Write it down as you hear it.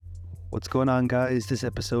What's going on, guys? This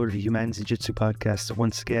episode of the Human Jiu-Jitsu podcast is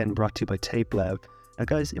once again brought to you by Tape Lab. Now,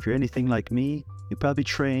 guys, if you're anything like me, you probably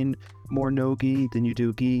train more no-gi than you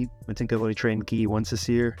do gi. I think I've only trained gi once this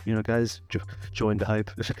year. You know, guys, join the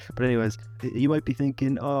hype. But anyways, you might be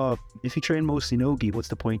thinking, oh, if you train mostly no-gi, what's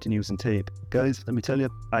the point in using tape? Guys, let me tell you,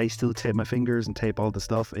 I still tape my fingers and tape all the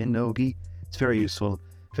stuff in no-gi. It's very useful.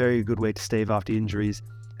 Very good way to stave off the injuries.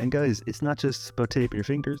 And guys, it's not just about taping your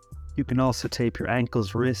fingers. You can also tape your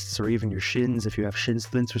ankles, wrists, or even your shins if you have shin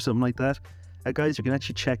splints or something like that. Guys, you can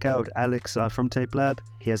actually check out Alex from Tape Lab.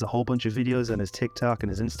 He has a whole bunch of videos on his TikTok and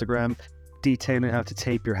his Instagram detailing how to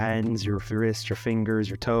tape your hands, your wrists, your fingers,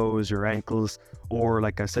 your toes, your ankles, or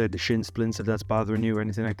like I said, the shin splints if that's bothering you or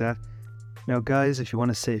anything like that. Now guys, if you want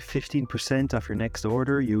to save 15% off your next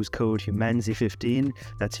order, use code HUMANZI15.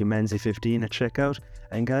 That's HUMANZI15 at checkout.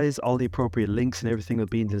 And guys, all the appropriate links and everything will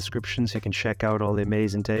be in the description so you can check out all the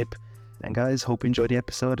amazing tape. And guys, hope you enjoyed the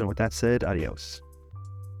episode. And with that said, adios.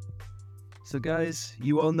 So guys,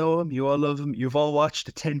 you all know him, you all love him, you've all watched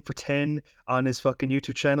the 10 for 10 on his fucking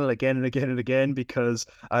YouTube channel again and again and again because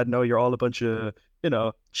I know you're all a bunch of,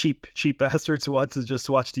 cheap bastards who want to just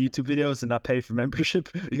watch the YouTube videos and not pay for membership.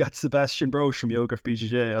 You got Sebastian Brosché from Yoga for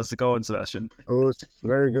BJJ. How's it going, Sebastian? Oh, it's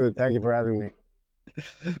very good. Thank you for having me.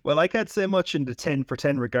 Well, I can't say much in the 10 for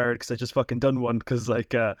 10 regard because I just fucking done one because I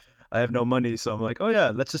have no money, so I'm like, oh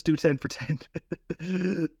yeah, let's just do 10 for 10.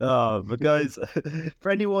 But guys,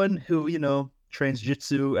 for anyone who, trains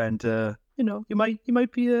jiu-jitsu and, you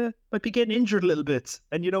might be getting injured a little bit.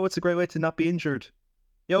 And it's a great way to not be injured?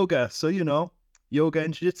 Yoga. So, yoga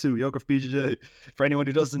and jiu-jitsu, Yoga for BJJ. For anyone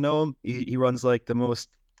who doesn't know him, he runs like the most,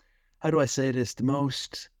 how do I say this? The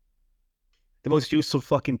most useful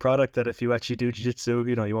fucking product that if you actually do jiu-jitsu,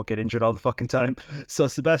 you won't get injured all the fucking time. So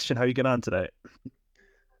Sebastian, how you get on today?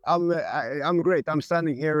 I'm great. I'm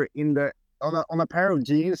standing here on a pair of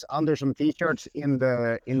jeans under some t-shirts in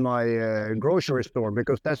my grocery store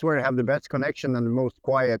because that's where I have the best connection and the most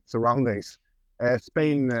quiet surroundings.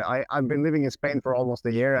 Spain. I've been living in Spain for almost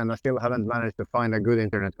a year and I still haven't managed to find a good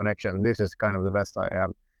internet connection. This is kind of the best I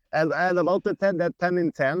have. And about that 10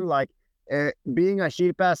 in 10, like being a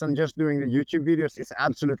sheep ass and just doing the YouTube videos is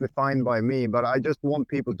absolutely fine by me. But I just want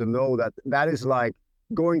people to know that is like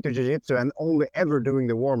going to jiu-jitsu and only ever doing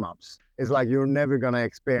the warm-ups. It's like you're never gonna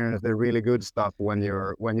experience the really good stuff when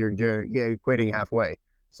you're quitting halfway.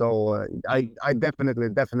 So I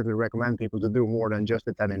definitely recommend people to do more than just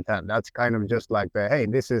the 10 in 10. That's kind of just like hey,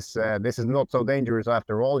 this is not so dangerous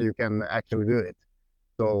after all. You can actually do it.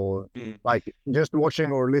 So like just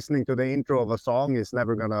watching or listening to the intro of a song is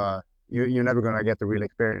never gonna you're never gonna get the real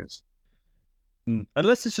experience.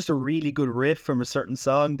 Unless it's just a really good riff from a certain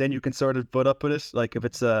song, then you can sort of put up with it. Like if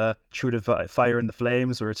it's Through the Fire and the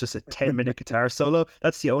Flames, or it's just a 10-minute guitar solo.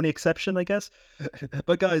 That's the only exception, I guess.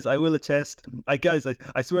 But guys, I will attest. I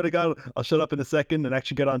swear to God, I'll shut up in a second and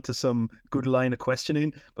actually get onto some good line of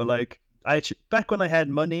questioning. But like, back when I had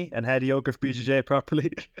money and had Yoga for BJJ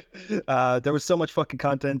properly, there was so much fucking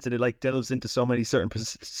content and it like delves into so many certain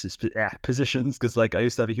positions because like I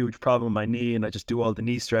used to have a huge problem with my knee and I just do all the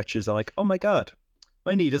knee stretches. I'm like, oh my God,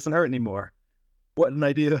 my knee doesn't hurt anymore. What an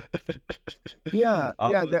idea. I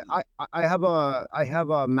have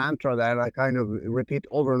a mantra that I kind of repeat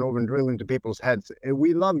over and over and drill into people's heads.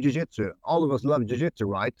 We love jiu-jitsu. All of us love jiu-jitsu,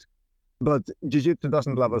 right? But jiu-jitsu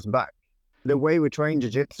doesn't love us back. The way we train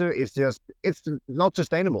jiu-jitsu is it's not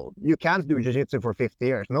sustainable. You can't do jiu-jitsu for 50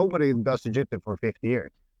 years. Nobody does jiu-jitsu for 50 years.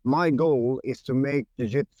 My goal is to make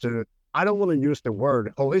jiu-jitsu, I don't want to use the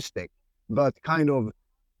word holistic, but kind of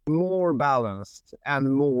more balanced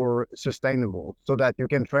and more sustainable so that you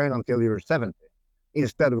can train until you're 70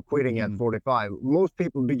 instead of quitting at 45. Most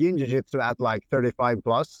people begin jiu-jitsu at like 35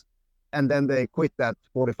 plus, and then they quit at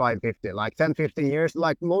 45, 50, like 10, 15 years.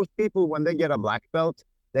 Like most people, when they get a black belt,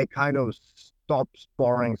 they kind of stop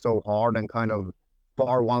sparring so hard and kind of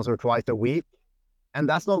spar once or twice a week. And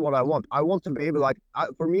that's not what I want. I want to be able,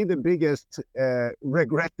 for me, the biggest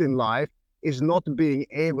regret in life is not being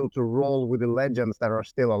able to roll with the legends that are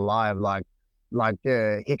still alive, like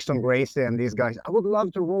Hickson Gracie and these guys. I would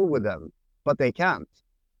love to roll with them, but they can't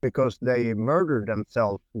because they murdered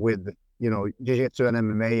themselves with, jiu-jitsu and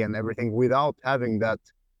MMA and everything without having that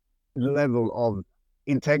level of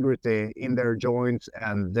integrity in their joints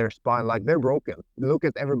and their spine. Like they're broken. Look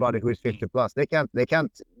at everybody who is 50 plus. They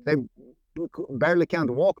barely can't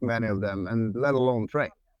walk, many of them, and let alone train.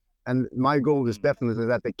 And my goal is definitely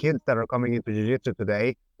that the kids that are coming into jiu-jitsu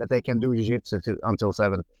today, that they can do jiu-jitsu until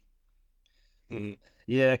 70.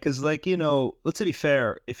 Yeah, because like, you know, let's to be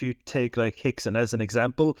fair, if you take like Hickson as an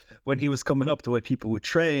example, when he was coming up, the way people would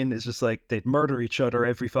train is just like they'd murder each other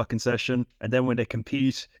every fucking session, and then when they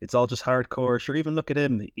compete, it's all just hardcore. Sure, even look at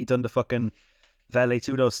him, he done the fucking Vale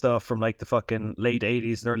Tudo stuff from like the fucking late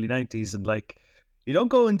 80s and early 90s, and like you don't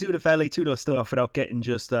go and do the Vale Tudo stuff without getting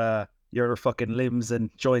just your fucking limbs and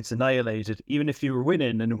joints annihilated, even if you were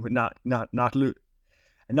winning and not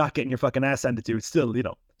getting your fucking ass handed to you. It's still, you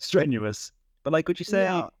know, strenuous. But like, would you say,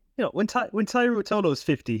 Yeah. you know, when Tyro Tolo's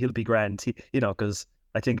 50, he'll be grand, you know, because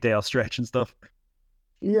I think they all stretch and stuff.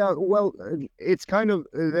 Yeah, well, it's kind of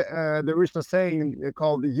there is a saying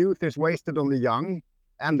called "youth is wasted on the young,"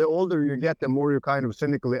 and the older you get, the more you kind of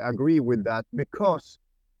cynically agree with that, because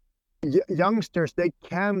youngsters, they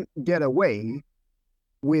can get away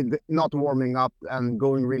with not warming up and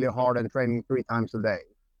going really hard and training 3 times a day.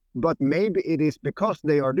 But maybe it is because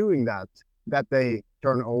they are doing that that they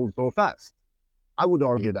turn old so fast. I would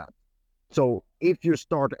argue that. So if you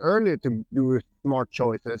start early to do smart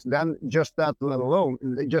choices, then just that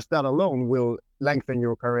alone will lengthen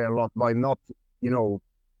your career a lot by not,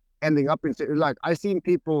 ending up in, like, I've seen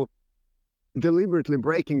people deliberately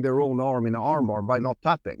breaking their own arm in an armbar by not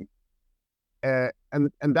tapping.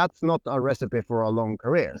 And that's not a recipe for a long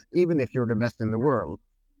career, even if you're the best in the world.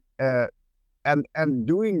 And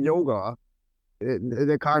doing yoga,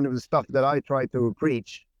 the kind of stuff that I try to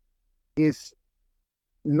preach, is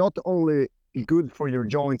not only good for your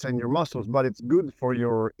joints and your muscles, but it's good for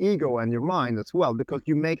your ego and your mind as well, because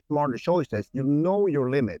you make smarter choices. You know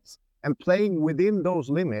your limits, and playing within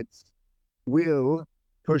those limits will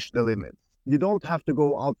push the limits. You don't have to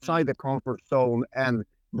go outside the comfort zone and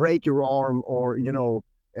break your arm or,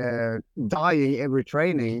 dying every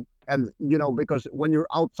training. And, because when you're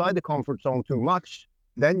outside the comfort zone too much,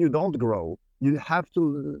 then you don't grow. You have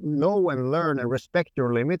to know and learn and respect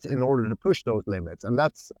your limits in order to push those limits. And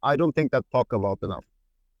I don't think that's talked about enough.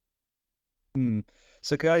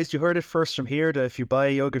 So guys, you heard it first from here that if you buy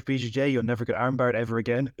a yogurt BJJ, you'll never get armbarred ever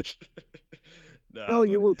again. No,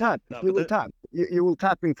 you will tap. You will tap. You will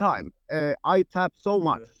tap in time. I tap so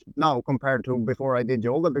much now compared to before I did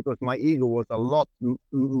yoga, because my ego was a lot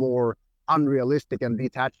more unrealistic and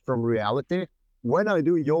detached from reality. When I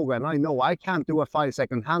do yoga and I know I can't do a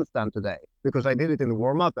 5-second handstand today because I did it in the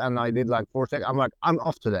warm up and I did like 4 seconds, I'm like, I'm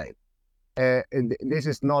off today. This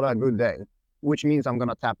is not a good day, which means I'm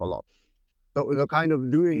gonna tap a lot. So the kind of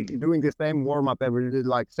doing the same warm up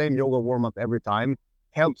same yoga warm up every time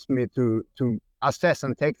helps me to assess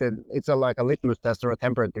and take it's like a litmus test or a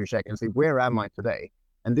temperature check and see, where am I today?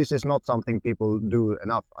 And this is not something people do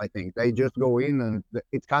enough. I think they just go in and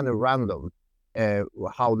it's kind of random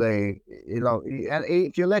how they, and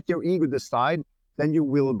if you let your ego decide, then you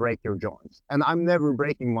will break your joints. And I'm never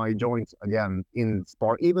breaking my joints again in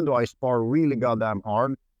spar. Even though I spar really goddamn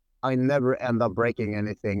hard, I never end up breaking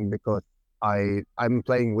anything because I'm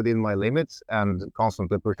playing within my limits and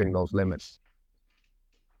constantly pushing those limits.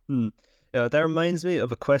 Yeah, that reminds me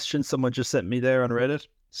of a question someone just sent me there on Reddit.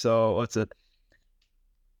 So what's it?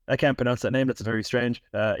 I can't pronounce that name. That's very strange.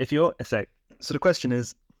 So the question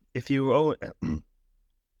is, if you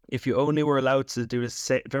only were allowed to do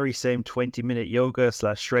the very same 20-minute yoga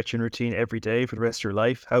 / stretching routine every day for the rest of your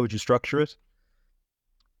life, how would you structure it?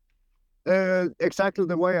 Exactly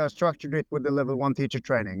the way I structured it with the level 1 teacher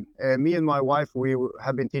training. Me and my wife, we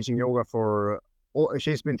have been teaching yoga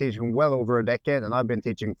she's been teaching well over a decade, and I've been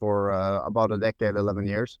teaching for about a decade, 11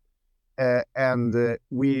 years. And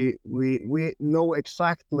we know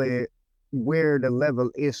exactly where the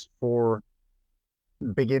level is for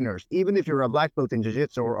beginners. Even if you're a black belt in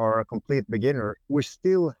jiu-jitsu or a complete beginner, we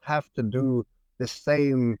still have to do the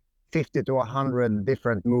same 50 to 100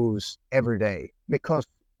 different moves every day, because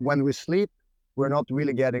when we sleep, we're not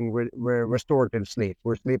really getting restorative sleep.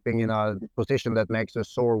 We're sleeping in a position that makes us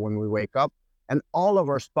sore when we wake up. And all of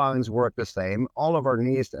our spines work the same. All of our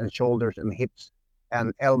knees and shoulders and hips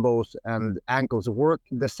and elbows and ankles work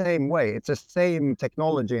the same way. It's the same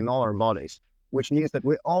technology in all our bodies, which means that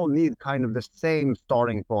we all need kind of the same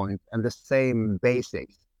starting point and the same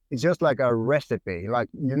basics. It's just like a recipe. Like,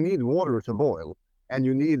 you need water to boil and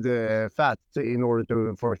you need fat in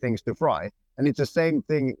order for things to fry. And it's the same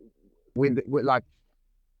thing with like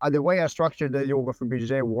the way I structured the yoga for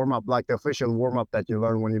BJJ warm up, like the official warm up that you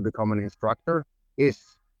learn when you become an instructor,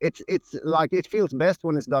 it's like, it feels best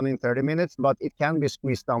when it's done in 30 minutes, but it can be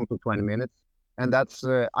squeezed down to 20 minutes. And that's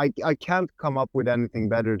I can't come up with anything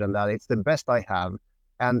better than that. It's the best I have,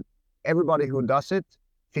 and everybody who does it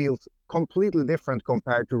feels completely different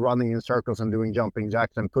compared to running in circles and doing jumping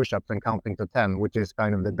jacks and push-ups and counting to 10, which is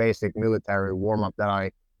kind of the basic military warm-up that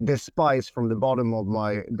I despise from the bottom of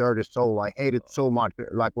my dirty soul. I hate it so much.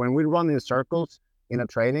 Like when we run in circles in a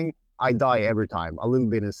training, I die every time, a little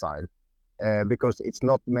bit inside, because it's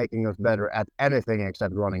not making us better at anything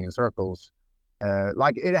except running in circles.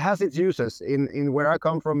 Like it has its uses in where I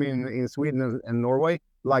come from in Sweden and Norway.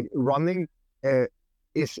 Like running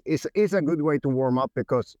is a good way to warm up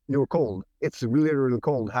because you're cold. It's literally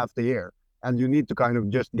cold half the year, and you need to kind of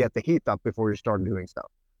just get the heat up before you start doing stuff.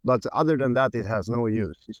 But other than that, it has no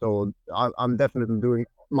use. So I'm definitely doing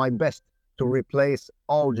my best to replace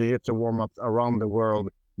all jiu-jitsu warm-ups around the world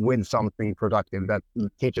with something productive that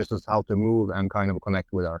teaches us how to move and kind of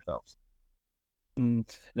connect with ourselves.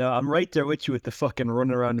 No, I'm right there with you with the fucking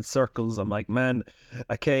running around in circles. I'm like, man,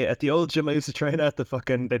 okay, at the old gym I used to train at,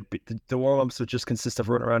 the warm-ups would just consist of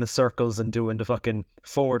running around in circles and doing the fucking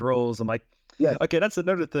forward rolls. I'm like, Yeah, okay, that's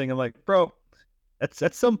another thing. I'm like, bro,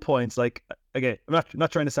 at some points, like, okay, I'm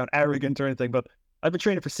not trying to sound arrogant or anything, but I've been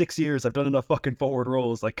training for 6 years. I've done enough fucking forward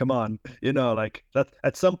rolls. Like, come on, like that.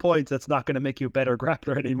 At some point, that's not going to make you a better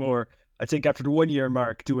grappler anymore. I think after the 1 year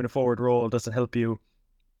mark, doing a forward roll doesn't help you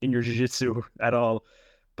in your jiu-jitsu at all.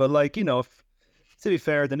 But like, to be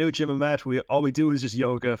fair, the new gym I'm at, all we do is just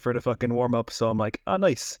yoga for the fucking warm-up. So I'm like, oh,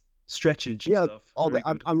 nice stretchage and yeah. stuff.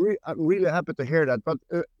 I'm really happy to hear that. But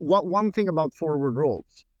one thing about forward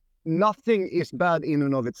rolls, nothing is bad in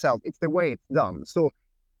and of itself. It's the way it's done. So,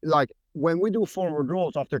 like when we do forward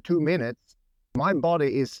rolls after 2 minutes, my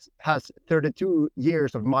body has 32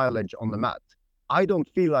 years of mileage on the mat. I don't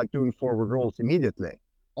feel like doing forward rolls immediately.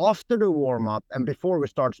 After the warm up and before we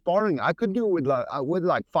start sparring, I could do with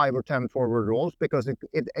like 5 or 10 forward rolls because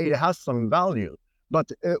it has some value. But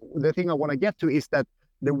the thing I want to get to is that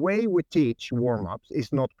the way we teach warm ups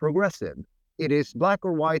is not progressive. It is black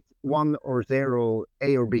or white, 1 or 0,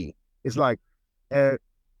 A or B. It's like you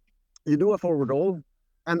do a forward roll,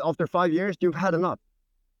 and after 5 years, you've had enough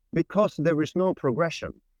because there is no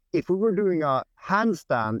progression. If we were doing a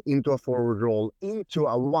handstand into a forward roll, into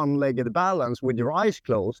a one-legged balance with your eyes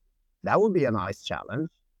closed, that would be a nice challenge.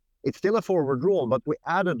 It's still a forward roll, but we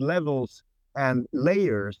added levels and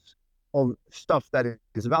layers of stuff that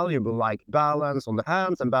is valuable, like balance on the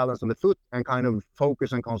hands and balance on the foot and kind of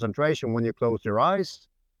focus and concentration when you close your eyes.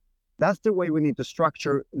 That's the way we need to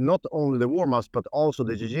structure not only the warm-ups, but also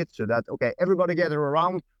the jiu-jitsu. That, okay, everybody gather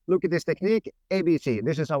around, look at this technique, ABC.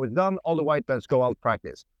 This is how it's done. All the white belts go out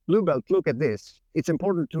practice. Blue belt, look at this. It's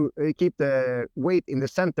important to keep the weight in the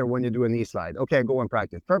center when you do a knee slide. Okay, go and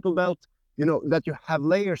practice. Purple belt, that you have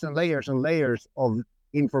layers and layers and layers of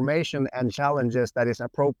information and challenges that is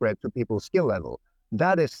appropriate to people's skill level.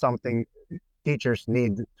 That is something teachers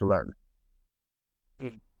need to learn.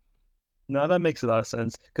 No, that makes a lot of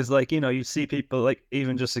sense because, like, you see people, like,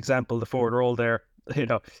 even just example the forward roll there,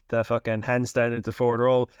 the fucking handstand into forward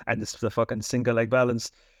roll and the fucking single leg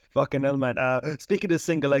balance. Fucking hell, man. Speaking of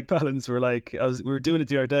single leg balance, we were doing it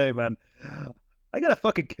the other day, man. I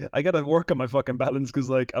gotta work on my fucking balance because,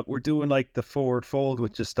 like, we're doing like the forward fold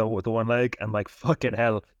with just with the one leg, and like, fucking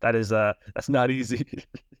hell, that's not easy.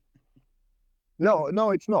 No,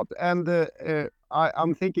 it's not. And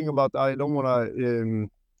I'm thinking about, I don't want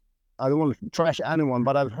to trash anyone,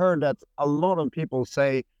 but I've heard that a lot of people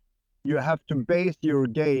say you have to base your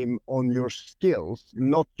game on your skills,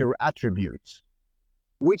 not your attributes,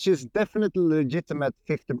 which is definitely legitimate.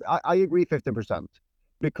 I agree 50%,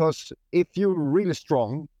 because if you're really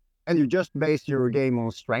strong and you just base your game on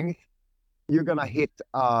strength, you're going to hit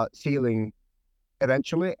a ceiling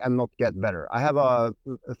eventually and not get better. I have a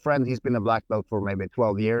friend, he's been a black belt for maybe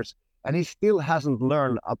 12 years. And he still hasn't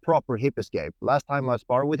learned a proper hip escape. Last time I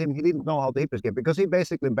sparred with him, he didn't know how to hip escape because he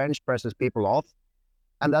basically bench presses people off.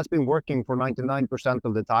 And that's been working for 99%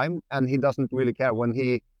 of the time. And he doesn't really care. When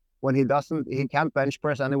he can't bench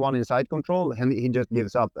press anyone in side control, and he just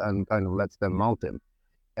gives up and kind of lets them mount him.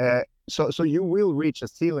 So you will reach a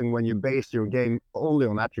ceiling when you base your game only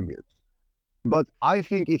on attributes. But I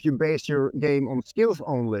think if you base your game on skills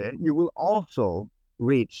only, you will also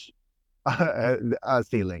reach a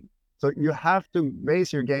ceiling. So you have to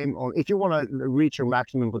base your game on, if you want to reach your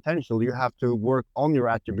maximum potential, you have to work on your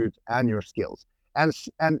attributes and your skills. And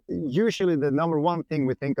usually the number one thing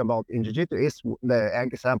we think about in jiu-jitsu is, the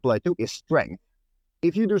example I took is strength.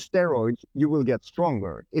 If you do steroids, you will get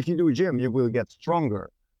stronger. If you do gym, you will get stronger.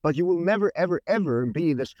 But you will never, ever, ever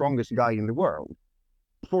be the strongest guy in the world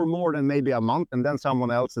for more than maybe a month, and then someone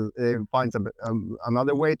else finds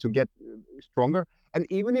another way to get stronger. And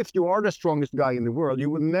even if you are the strongest guy in the world, you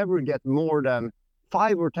will never get more than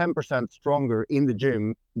 5 or 10% stronger in the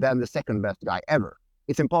gym than the second best guy ever.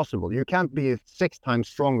 It's impossible. You can't be 6 times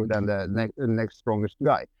stronger than the next strongest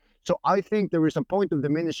guy. So I think there is a point of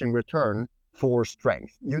diminishing return for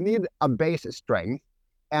strength. You need a base strength,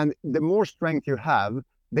 and the more strength you have,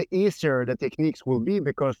 the easier the techniques will be,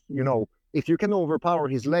 because, if you can overpower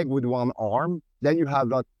his leg with one arm, then you have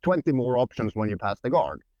 20 more options when you pass the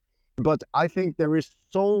guard. But I think there is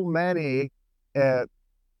so many, not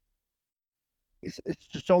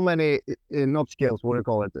skills, what do you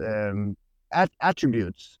call it,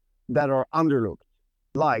 attributes that are underlooked,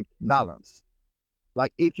 like balance.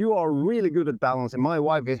 Like, if you are really good at balance, and my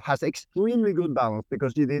wife has extremely good balance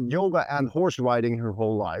because she did yoga and horse riding her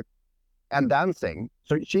whole life and dancing.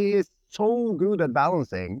 So she is so good at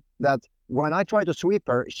balancing that when I try to sweep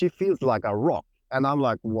her, she feels like a rock. And I'm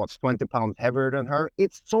like, what's 20 pounds heavier than her?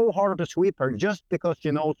 It's so hard to sweep her just because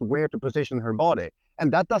she knows where to position her body. And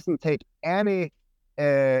that doesn't take any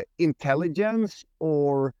intelligence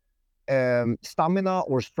or stamina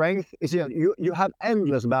or strength. It's, you have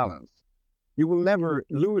endless balance. You will never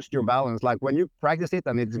lose your balance. Like, when you practice it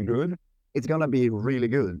and it's good, it's going to be really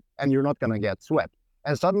good, and you're not going to get swept.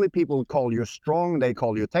 And suddenly people call you strong, they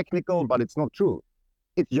call you technical, but it's not true.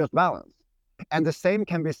 It's just balance. And the same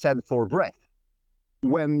can be said for breath.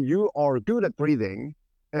 When you are good at breathing,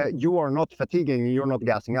 you are not fatiguing, you're not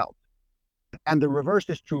gassing out. And the reverse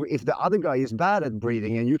is true if the other guy is bad at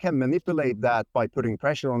breathing, and you can manipulate that by putting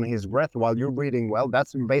pressure on his breath while you're breathing well.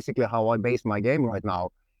 That's basically how I base my game right now,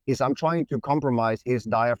 is I'm trying to compromise his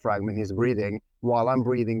diaphragm and his breathing while I'm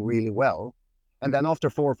breathing really well. And then after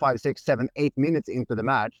 4, 5, 6, 7, 8 minutes into the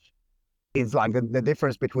match, it's like the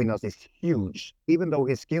difference between us is huge. Even though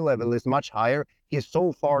his skill level is much higher, he's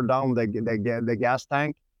so far down the gas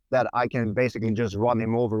tank that I can basically just run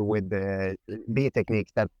him over with the B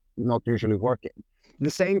techniques that not usually working. The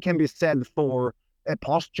same can be said for a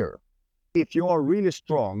posture. If you are really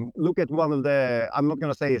strong, look at one of the, I'm not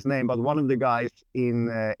going to say his name, but one of the guys in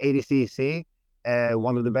ADCC,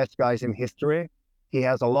 one of the best guys in history. He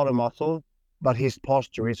has a lot of muscle, but his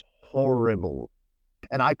posture is horrible.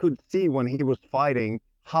 And I could see when he was fighting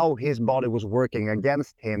how his body was working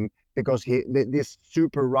against him, because this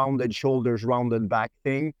super rounded shoulders, rounded back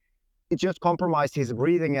thing, it just compromised his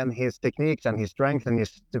breathing and his techniques and his strength and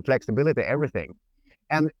his flexibility, everything.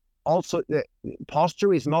 And also, the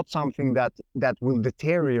posture is not something that will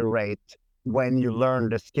deteriorate when you learn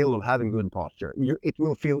the skill of having good posture. It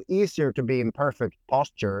will feel easier to be in perfect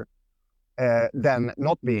posture than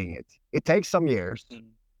not being it. It takes some years.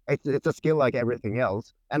 It's a skill like everything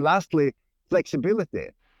else. And lastly, flexibility.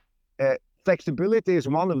 Flexibility is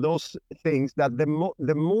one of those things that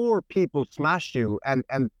the more people smash you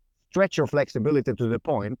and stretch your flexibility to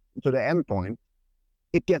the end point,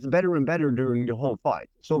 it gets better and better during the whole fight.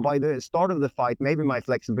 So by the start of the fight, maybe my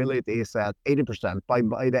flexibility is at 80%. By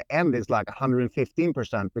the end, it's like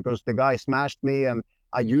 115%, because the guy smashed me and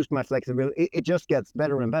I used my flexibility. It just gets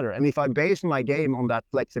better and better. And if I base my game on that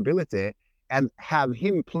flexibility and have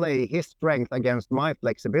him play his strength against my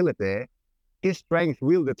flexibility, his strength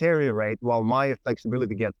will deteriorate while my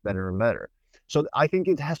flexibility gets better and better. So I think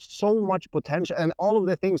it has so much potential. And all of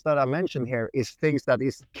the things that I mentioned here is things that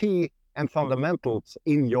is key and fundamentals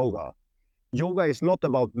in yoga. Yoga is not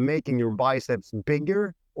about making your biceps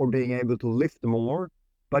bigger or being able to lift more,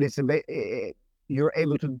 but you're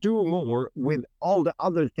able to do more with all the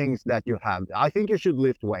other things that you have. I think you should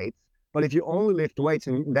lift weights, but if you only lift weights,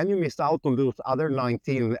 and then you miss out on those other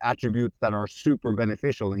 19 attributes that are super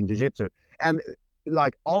beneficial in jiu-jitsu. And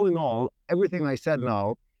like, all in all, everything I said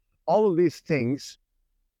now, all of these things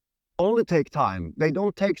only take time. They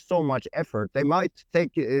don't take so much effort. They might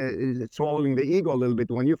take swallowing the ego a little bit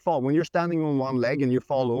when you fall. When you're standing on one leg and you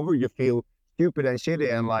fall over, you feel stupid and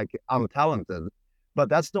shitty and like untalented. But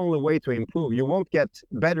that's the only way to improve. You won't get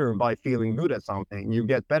better by feeling good at something. You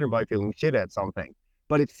get better by feeling shitty at something.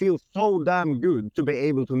 But it feels so damn good to be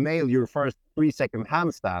able to nail your first 3-second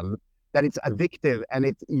handstand that it's addictive, and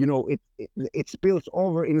it spills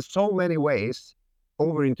over in so many ways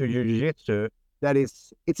over into jiu-jitsu that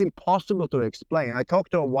it's impossible to explain. I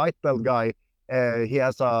talked to a white belt guy. He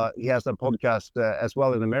has a podcast as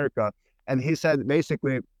well in America, and he said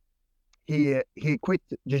basically he quit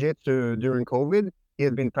jiu-jitsu during COVID. He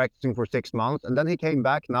had been practicing for 6 months, and then he came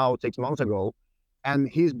back now 6 months ago, and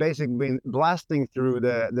he's basically been blasting through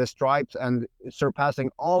the stripes and surpassing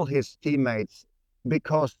all his teammates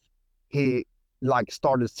because he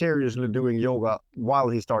started seriously doing yoga while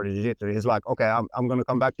he started jiu-jitsu. He's like, okay, I'm going to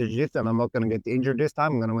come back to jiu-jitsu and I'm not going to get injured this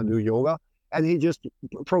time. I'm going to do yoga. And he just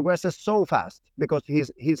progresses so fast because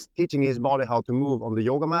he's teaching his body how to move on the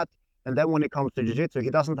yoga mat. And then when it comes to jiu-jitsu, he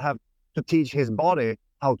doesn't have to teach his body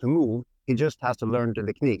how to move. He just has to learn the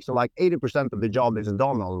technique. So like 80% of the job is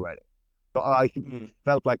done already. So I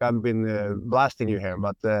felt like I've been blasting you here,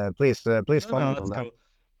 but please comment on that. Cool.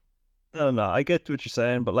 I don't know. I get what you're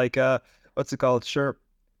saying, but like, what's it called? Sure,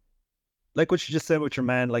 like what you just said with your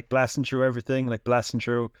man, like blasting through everything, like blasting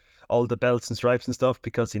through all the belts and stripes and stuff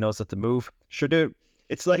because he knows how to move. Sure, dude.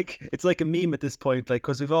 It's like a meme at this point, like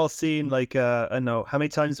because we've all seen like I don't know how many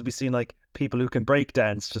times have we seen like people who can break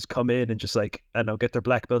dance just come in and just like I don't know get their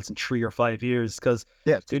black belts in 3 or 5 years. Because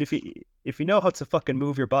Yes. dude, if you know how to fucking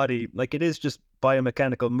move your body, like it is just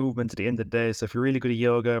biomechanical movement at the end of the day. So if you're really good at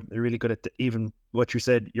yoga, you're really good at even what you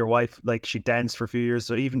said. Your wife, like she danced for a few years,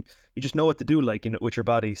 so even you just know what to do, like with your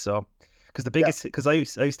body. So because the Yeah. biggest, because I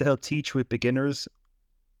used to help teach with beginners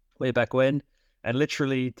way back when, and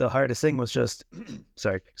literally the hardest thing was just,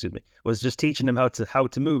 sorry, excuse me, was just teaching them how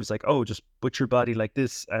to move. It's like, oh, just put your body like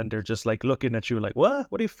this, and they're just like looking at you like, what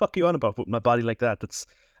the fuck are you on about? Put my body like that. That's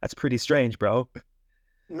pretty strange, bro.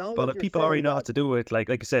 Now But that if you're people already saying know how that, to do it, like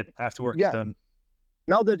you said, after work is yeah, done.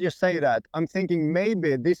 now that you say that, I'm thinking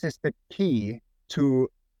maybe this is the key to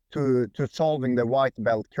to solving the white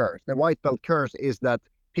belt curse. The white belt curse is that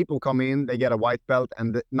people come in, they get a white belt,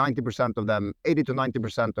 and 90% of them, 80 to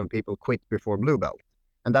 90% of people quit before blue belt,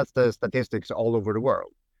 and that's the statistics all over the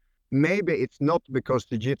world. Maybe it's not because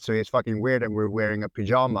jiu-jitsu is fucking weird and we're wearing a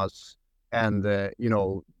pajamas and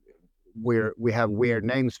we have weird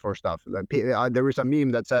names for stuff. Like, there is a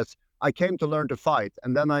meme that says, "I came to learn to fight,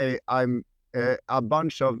 and then I'm a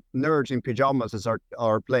bunch of nerds in pajamas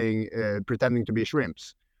are playing pretending to be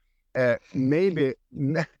shrimps." Maybe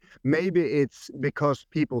maybe it's because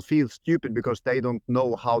people feel stupid because they don't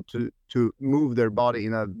know how to move their body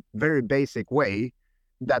in a very basic way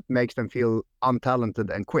that makes them feel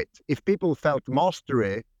untalented and quit. If people felt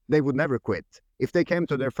mastery, they would never quit. If they came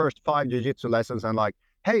to their first 5 jiu-jitsu lessons and like,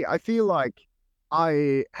 hey, I feel like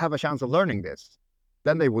I have a chance of learning this,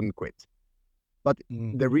 then they wouldn't quit. But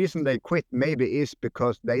Mm. the reason they quit maybe is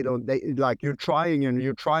because they like you're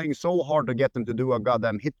trying so hard to get them to do a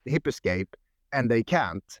goddamn hip escape and they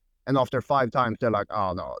can't. And after 5 times, they're like,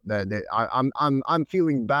 oh no, I'm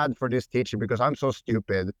feeling bad for this teacher because I'm so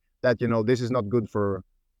stupid that, this is not good for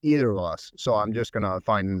either of us. So I'm just going to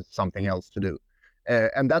find something else to do.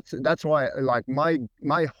 And that's why like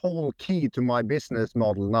my whole key to my business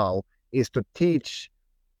model now is to teach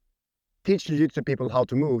jiu-jitsu people how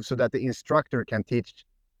to move so that the instructor can teach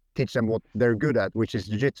them what they're good at, which is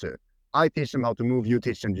jiu-jitsu. I teach them how to move, you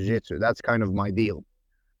teach them jiu-jitsu. That's kind of my deal.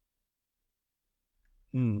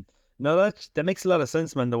 Mm. No, that makes a lot of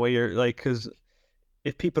sense, man. The way you're like, because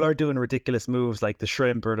if people are doing ridiculous moves like the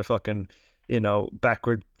shrimp or the fucking,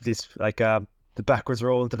 backward this like the backwards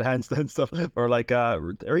roll into the handstand stuff, or like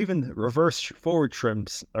or even reverse forward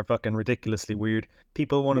shrimps are fucking ridiculously weird.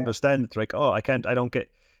 People won't Yeah. understand. It's like, oh, I don't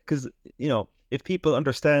get, because if people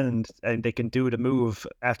understand and they can do the move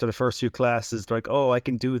after the first few classes, they're like, oh, I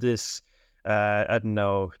can do this. I don't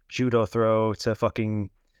know, judo throw to fucking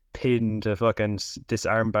pin to fucking this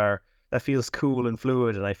arm bar. That feels cool and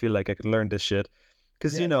fluid, and I feel like I could learn this shit.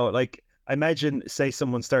 Because, Yes. like, imagine, say,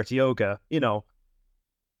 someone starts yoga,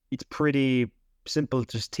 it's pretty simple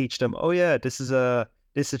to just teach them, oh, yeah, this is a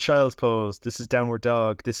child's pose, this is downward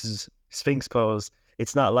dog, this is sphinx pose.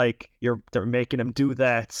 It's not like they're making them do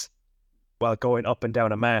that while going up and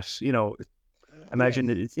down a mat. Yes. Imagine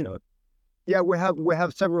it's, Yeah, we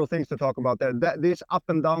have several things to talk about there. This up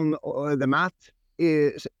and down the mat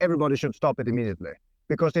is everybody should stop it immediately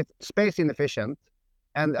because it's space inefficient,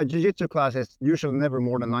 and a jiu-jitsu class is usually never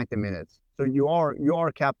more than 90 minutes. So you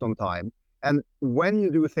are capped on time, and when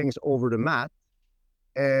you do things over the mat,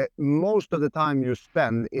 most of the time you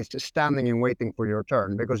spend is just standing and waiting for your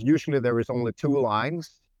turn because usually there is only 2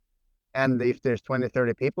 lines. And if there's 20,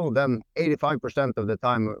 30 people, then 85% of the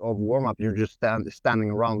time of warm up, you're just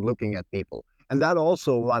standing around looking at people. And that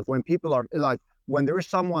also, like when people are like, when there is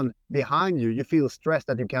someone behind you, you feel stressed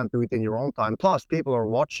that you can't do it in your own time. Plus, people are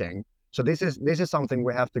watching. So this is something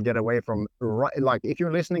we have to get away from. Right, like if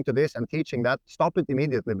you're listening to this and teaching that, stop it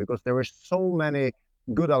immediately because there are so many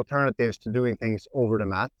good alternatives to doing things over the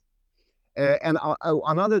mat. And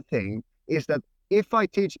another thing is that if I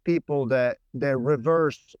teach people the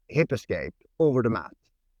reverse hip escape over the mat,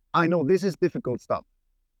 I know this is difficult stuff,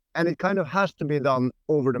 and it kind of has to be done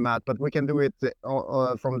over the mat. But we can do it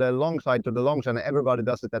from the long side to the long side, and everybody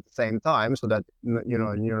does it at the same time, so that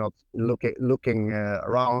you're not looking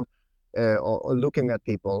around or looking at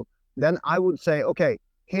people. Then I would say, okay,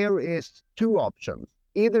 here is 2 options.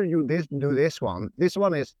 Either you do this one. This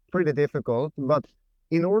one is pretty difficult, but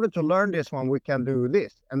in order to learn this one, we can do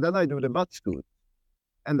this. And then I do the butt scoot.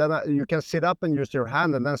 And then you can sit up and use your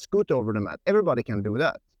hand and then scoot over the mat. Everybody can do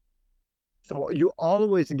that. So you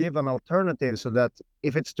always give an alternative so that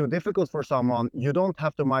if it's too difficult for someone, you don't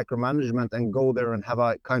have to micromanagement and go there and have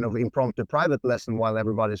a kind of impromptu private lesson while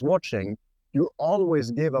everybody's watching. You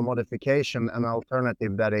always give a modification, an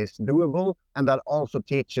alternative that is doable and that also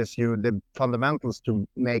teaches you the fundamentals to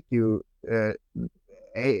make you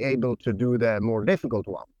able to do the more difficult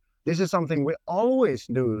one. This is something we always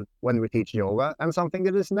do when we teach yoga and something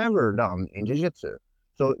that is never done in jiu-jitsu.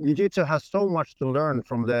 So jiu-jitsu has so much to learn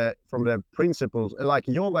from the principles. Like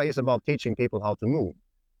yoga is about teaching people how to move.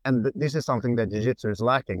 And this is something that jiu-jitsu is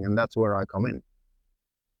lacking, and that's where I come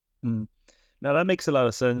in. Now that makes a lot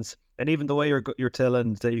of sense. And even the way you're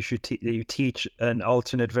telling that you should that you teach an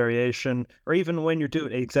alternate variation, or even when you're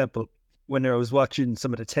doing example, when I was watching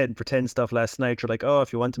some of the 10 for 10 stuff last night, you're like, oh,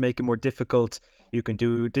 if you want to make it more difficult, you can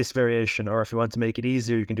do this variation, or if you want to make it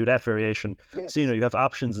easier, you can do that variation. Yes. So you have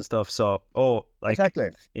options and stuff. So like exactly.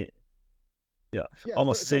 Yeah,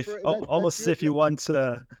 almost as if you want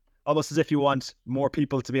almost as if you want more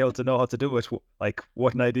people to be able to know how to do it. Like,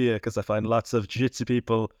 what an idea! Because I find lots of jiu-jitsu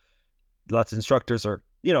people, lots of instructors are,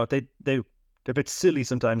 they're a bit silly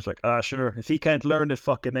sometimes. Like, sure, if he can't learn it,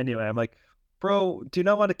 fuck him anyway. I'm like, bro, do you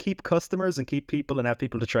not want to keep customers and keep people and have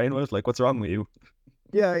people to train with? Like, what's wrong with you?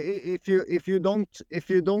 Yeah, if you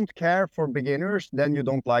don't care for beginners, then you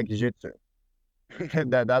don't like jiu-jitsu.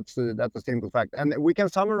 that's a simple fact. And we can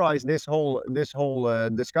summarize this whole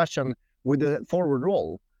discussion with the forward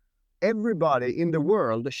roll. Everybody in the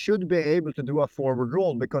world should be able to do a forward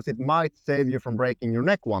roll because it might save you from breaking your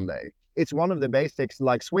neck one day. It's one of the basics,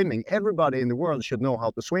 like swimming. Everybody in the world should know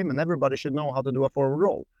how to swim, and everybody should know how to do a forward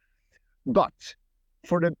roll. But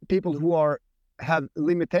for the people who have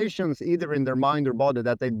limitations either in their mind or body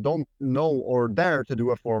that they don't know or dare to do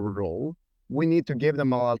a forward roll, we need to give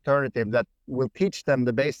them an alternative that will teach them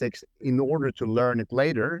the basics in order to learn it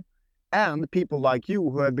later. And people like you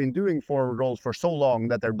who have been doing forward rolls for so long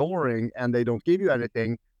that they're boring and they don't give you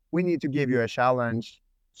anything, we need to give you a challenge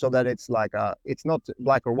so that it's it's not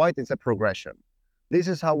black or white, it's a progression. This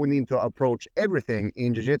is how we need to approach everything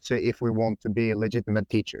in jiu-jitsu if we want to be legitimate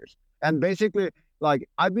teachers. And basically, like,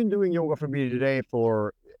 I've been doing yoga for BJJ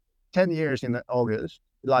for 10 years in August.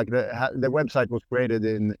 Like, the website was created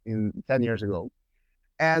in 10 years ago.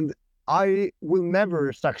 And I will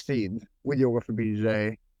never succeed with yoga for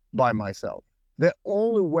BJJ by myself. The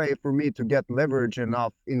only way for me to get leverage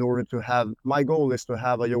enough in order to have, my goal is to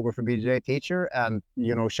have a yoga for BJJ teacher and,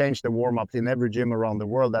 change the warm-ups in every gym around the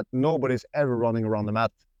world that nobody's ever running around the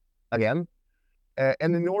mat again.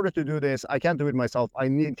 And in order to do this, I can't do it myself. I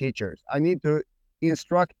need teachers. I need to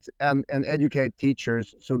instruct and educate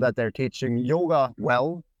teachers so that they're teaching yoga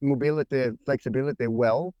well, mobility, flexibility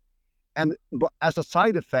well. And as a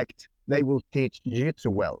side effect, they will teach jiu-jitsu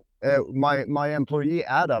well. My employee,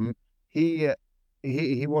 Adam, he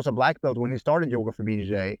was a black belt when he started yoga for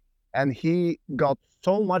BJJ, and he got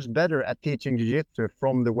so much better at teaching jiu-jitsu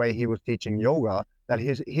from the way he was teaching yoga that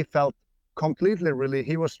he felt completely relieved.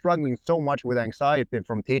 He was struggling so much with anxiety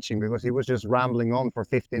from teaching because he was just rambling on for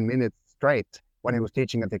 15 minutes straight when he was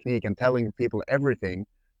teaching a technique and telling people everything.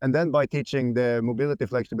 And then by teaching the mobility,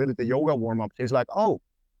 flexibility, yoga warm-ups, he's like, oh,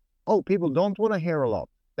 people don't want to hear a lot.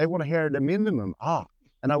 They want to hear the minimum.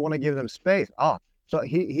 And I want to give them space. So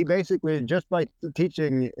he basically, just by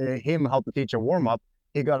teaching him how to teach a warm-up,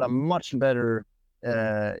 he got a much better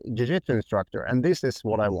jiu-jitsu instructor. And this is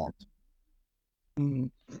what I want.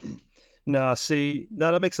 No, see,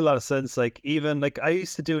 no, that makes a lot of sense. Like, even like I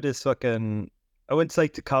used to do this I went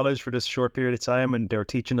to college for this short period of time, and they were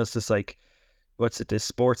teaching us this this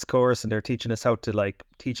sports course, and they're teaching us how to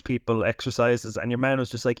teach people exercises. And your man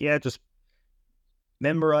was just like, yeah, just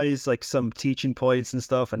memorize some teaching points and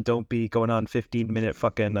stuff, and don't be going on 15-minute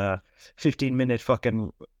fucking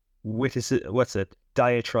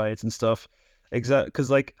diatribes and stuff. Exactly, because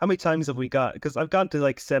how many times have we got? Because I've gone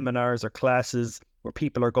to seminars or classes where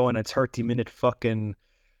people are going at 30-minute fucking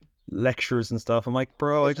lectures and stuff. I'm like,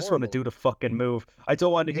 bro, I just want to do the fucking move. I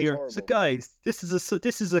don't want to hear. So guys, this is a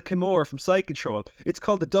Kimura from Side Control. It's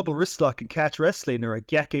called the double wrist lock in catch wrestling, or a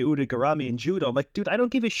Gyake Udagarami in judo. I'm like, dude, I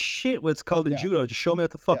don't give a shit what it's called in judo. Just show me how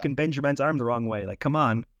to fucking bend your man's arm the wrong way. Like, come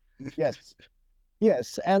on.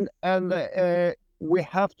 Yes, and we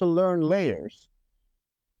have to learn layers.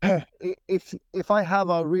 If I have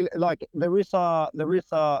a real there is a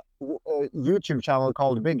YouTube channel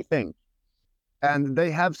called Big Thing, and they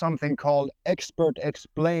have something called Expert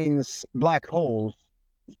Explains Black Holes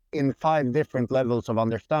in 5 different levels of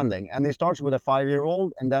understanding. And it starts with a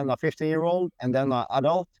 5-year-old, and then a 50-year-old, and then an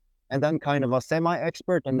adult, and then kind of a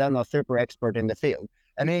semi-expert, and then a super expert in the field.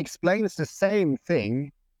 And he explains the same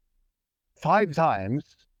thing 5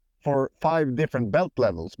 times for 5 different belt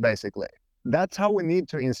levels, basically. That's how we need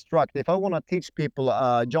to instruct. If I want to teach people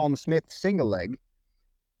John Smith single leg,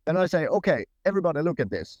 then I say, okay, everybody look at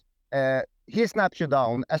this. He snaps you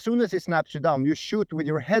down. As soon as he snaps you down, you shoot with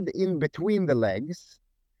your head in between the legs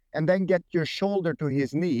and then get your shoulder to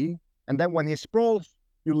his knee. And then when he sprawls,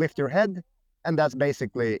 you lift your head, and that's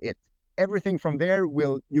basically it. Everything from there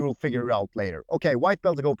you will figure out later. Okay, white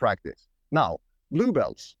belts, go practice. Now, blue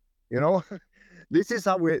belts, this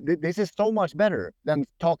is so much better than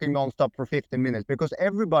talking nonstop for 15 minutes, because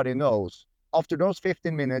everybody knows after those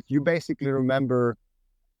 15 minutes, you basically remember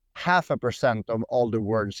 0.5% of all the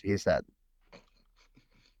words he said.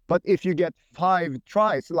 But if you get 5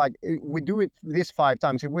 tries, like we do it this 5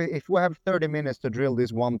 times, if we have 30 minutes to drill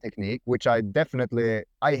this one technique, which I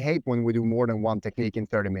hate when we do more than one technique in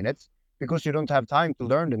 30 minutes, because you don't have time to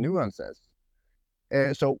learn the nuances.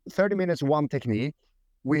 So 30 minutes, one technique,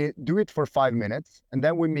 we do it for 5 minutes, and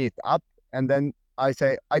then we meet up, and then I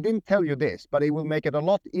say, I didn't tell you this, but it will make it a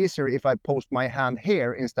lot easier if I post my hand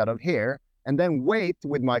here instead of here, and then wait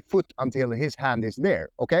with my foot until his hand is there.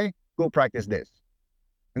 Okay, go practice this.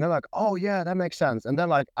 And they're like, oh yeah, that makes sense. And then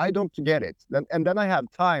like, I don't get it. And then I have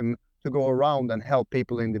time to go around and help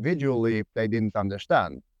people individually if they didn't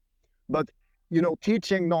understand. But,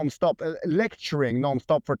 teaching nonstop, lecturing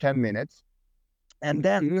nonstop for 10 minutes, and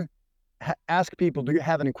then ask people, do you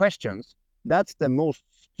have any questions? That's the most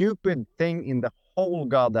stupid thing in the whole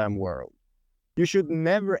goddamn world. You should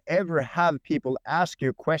never, ever have people ask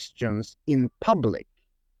you questions in public.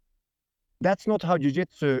 That's not how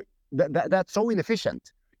jiu-jitsu, that's so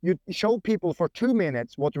inefficient. You show people for 2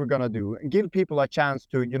 minutes what we're going to do and give people a chance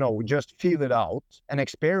to, just feel it out and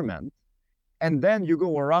experiment. And then you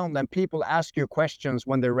go around and people ask you questions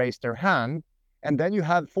when they raise their hand. And then you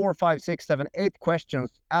have 4, 5, 6, 7, 8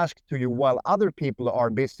 questions asked to you while other people are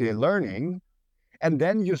busy learning. And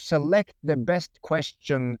then you select the best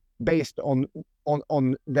question based on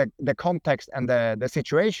the context and the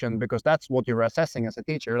situation, because that's what you're assessing as a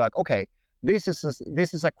teacher. You're like, okay, this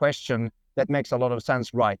is a question that makes a lot of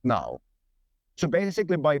sense right now. So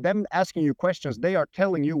basically, by them asking you questions, they are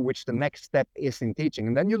telling you which the next step is in teaching.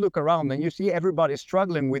 And then you look around and you see everybody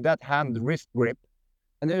struggling with that hand-wrist grip.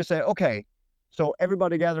 And then you say, okay, so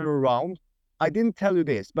everybody gather around. I didn't tell you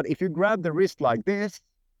this, but if you grab the wrist like this,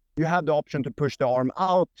 you have the option to push the arm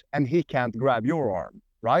out and he can't grab your arm,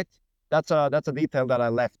 right? That's a detail that I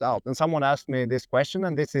left out. And someone asked me this question,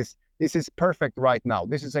 and this is perfect right now.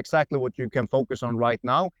 This is exactly what you can focus on right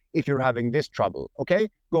now if you're having this trouble. Okay,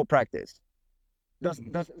 go practice. I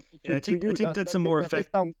think that's a more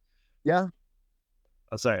effective. Yeah.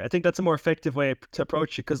 Oh, sorry. I think that's a more effective way to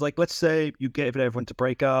approach it, because, like, let's say you gave everyone to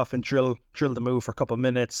break off and drill the move for a couple of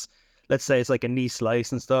minutes. Let's say it's like a knee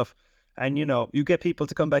slice and stuff, and you get people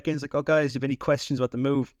to come back in. It's like, oh guys, you have any questions about the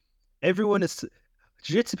move? Everyone is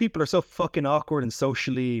jiu-jitsu people are so fucking awkward and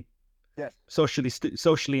socially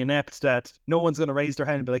inept that no one's gonna raise their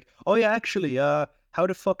hand and be like, oh yeah, actually, how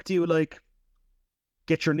the fuck do you like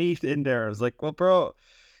get your knee in there? It's like, well, bro,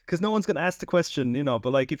 because no one's gonna ask the question, but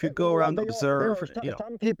like if you go around and observe,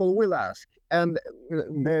 some people will ask. And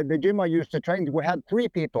the gym I used to train, we had 3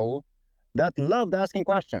 people that loved asking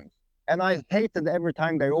questions, and I hated every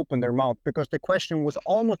time they opened their mouth, because the question was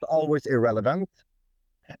almost always irrelevant.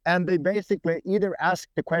 And they basically either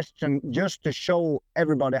asked the question just to show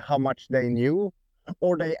everybody how much they knew,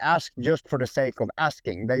 or they asked just for the sake of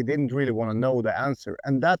asking. They didn't really want to know the answer.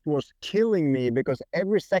 And that was killing me, because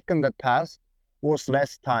every second that passed was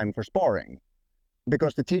less time for sparring,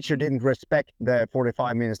 because the teacher didn't respect the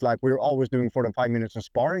 45 minutes. Like, we were always doing 45 minutes of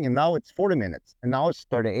sparring, and now it's 40 minutes, and now it's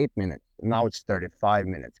 38 minutes, and now it's 35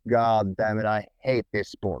 minutes. God damn it, I hate this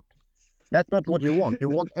sport. That's not what you want. You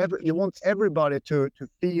want everybody to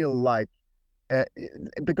feel like,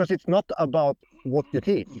 because it's not about what you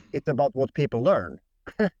teach, it's about what people learn.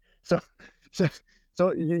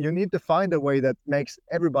 so you need to find a way that makes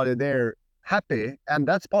everybody there happy, and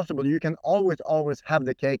that's possible. You can always have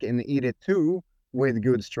the cake and eat it too, with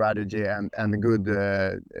good strategy and good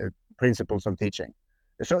principles of teaching.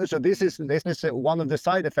 So this is one of the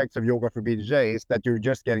side effects of yoga for BJJ, is that you're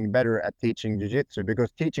just getting better at teaching jiu-jitsu,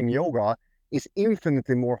 because teaching yoga is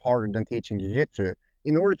infinitely more harder than teaching jiu-jitsu.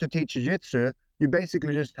 In order to teach jiu-jitsu, you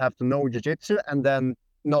basically just have to know jiu-jitsu, and then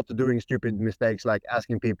not doing stupid mistakes like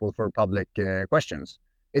asking people for public questions.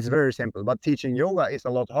 It's very simple. But teaching yoga is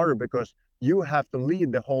a lot harder, because you have to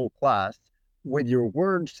lead the whole class with your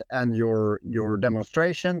words and your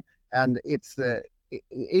demonstration. And it's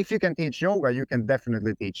if you can teach yoga, you can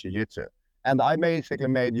definitely teach jiu-jitsu. And I basically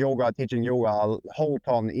made teaching yoga a whole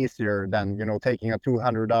ton easier than taking a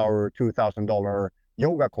 200-hour, $2,000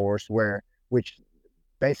 yoga course, which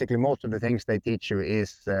basically most of the things they teach you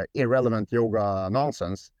is irrelevant yoga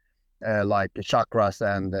nonsense, like chakras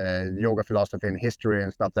and yoga philosophy and history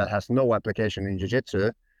and stuff that has no application in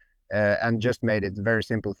jiu-jitsu, and just made it very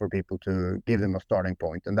simple for people to give them a starting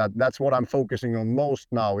point. And that's what I'm focusing on most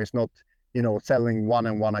now, is not, selling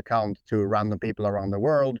one-on-one account to random people around the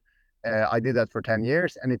world. I did that for 10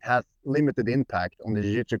 years and it has limited impact on the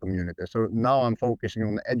jiu-jitsu community. So now I'm focusing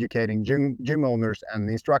on educating gym owners and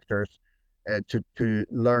instructors to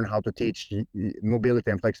learn how to teach mobility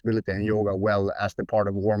and flexibility and yoga well as the part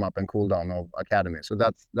of warm-up and cool-down of academy. So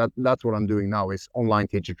that's what I'm doing now, is online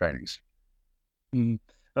teacher trainings.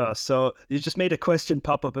 So you just made a question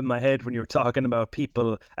pop up in my head when you were talking about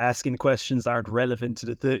people asking questions that aren't relevant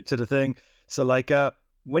to the thing. So like,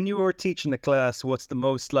 when you were teaching the class, what's the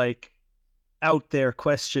most like out there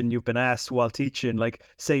question you've been asked while teaching? Like,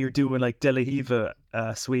 say you're doing like De La Riva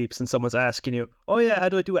sweeps and someone's asking you, oh yeah, how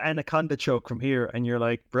do I do an anaconda choke from here? And you're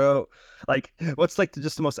like, bro, like, what's like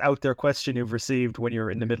just the most out there question you've received when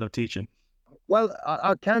you're in the middle of teaching? Well,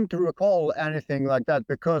 I can't recall anything like that,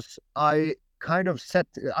 because I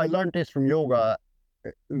learned this from yoga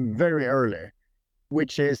very early,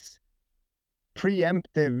 which is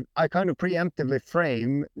preemptive. I kind of preemptively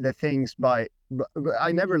frame the things by,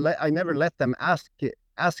 I never let them ask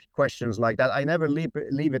questions like that. I never leave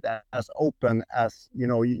it as open as,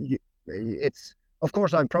 it's, of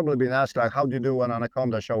course, I've probably been asked like, how do you do an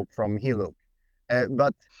anaconda choke from heel hook?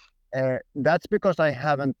 But that's because I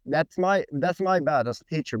haven't, that's my bad as a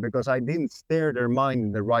teacher, because I didn't steer their mind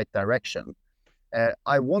in the right direction.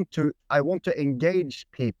 I want to engage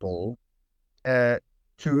people to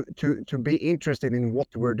be interested in what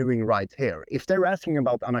we're doing right here. If they're asking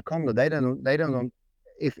about anaconda, they don't.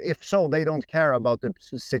 If so, they don't care about the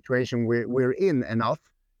situation we're in enough.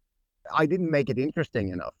 I didn't make it interesting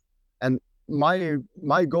enough. And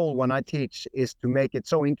my goal when I teach is to make it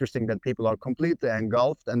so interesting that people are completely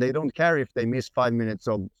engulfed and they don't care if they miss 5 minutes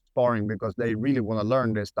of sparring, because they really want to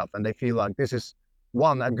learn this stuff and they feel like this is,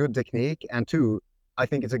 one, a good technique, and two, I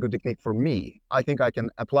think it's a good technique for me. I think I can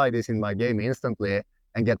apply this in my game instantly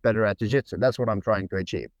and get better at jiu-jitsu. That's what I'm trying to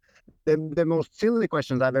achieve. The most silly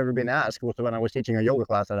questions I've ever been asked was when I was teaching a yoga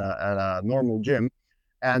class at a normal gym,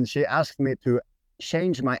 and she asked me to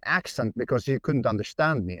change my accent because she couldn't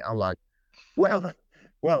understand me. I'm like, well,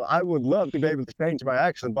 I would love to be able to change my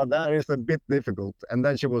accent, but that is a bit difficult. And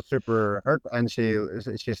then she was super hurt, and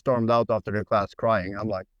she stormed out after the class crying. I'm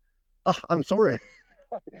like, oh, I'm sorry.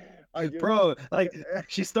 Bro, like,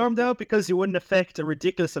 she stormed out because you wouldn't affect a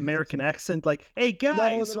ridiculous American accent. Like, hey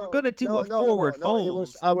guys, we're gonna do a forward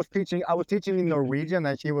fold. I was teaching in Norwegian,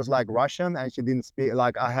 and she was like Russian, and she didn't speak,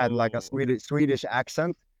 like, I had like a Swedish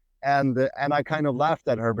accent, and I kind of laughed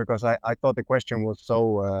at her because I thought the question was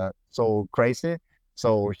so crazy.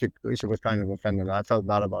 So she was kind of offended. I felt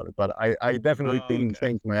bad about it, but I definitely didn't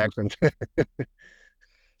change my accent.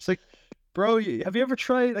 It's like, bro, have you ever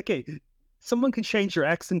tried? Okay, someone can change your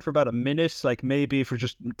accent for about a minute, like maybe if you're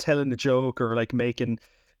just telling a joke or like making,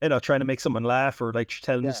 trying to make someone laugh or like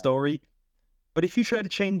telling a story. But if you try to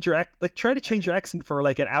change your accent for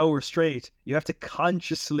like an hour straight, you have to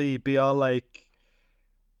consciously be all like,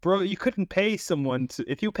 bro, you couldn't pay someone to,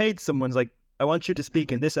 if you paid someone's like, I want you to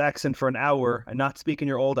speak in this accent for an hour and not speak in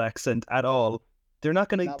your old accent at all, they're not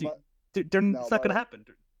gonna it's not gonna happen.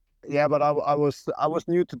 Yeah, but I was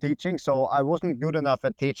new to teaching, so I wasn't good enough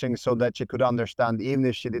at teaching so that she could understand, even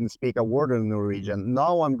if she didn't speak a word of Norwegian.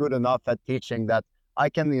 Now I'm good enough at teaching that I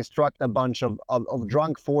can instruct a bunch of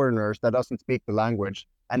drunk foreigners that doesn't speak the language,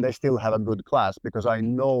 and they still have a good class, because I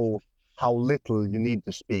know how little you need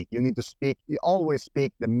to speak. You always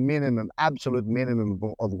speak the minimum, absolute minimum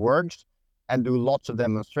of words, and do lots of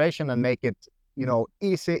demonstration and make it,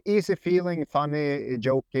 easy feeling, funny,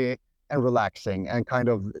 jokey, and relaxing, and kind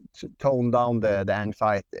of tone down the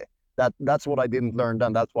anxiety. That's what I didn't learn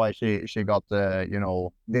then. That's why she got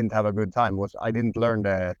didn't have a good time. Was I didn't learn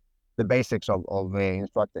the basics of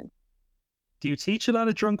instructing. Do you teach a lot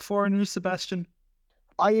of drunk foreigners, Sebastian?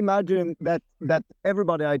 I imagine that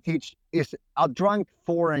everybody I teach is a drunk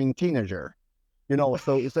foreign teenager.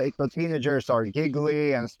 So teenagers are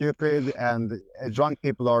giggly and stupid, and drunk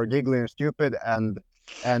people are giggly and stupid, and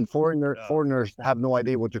foreigners have no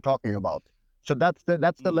idea what you're talking about. So that's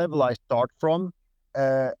the level I start from,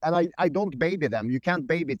 and I don't baby them. You can't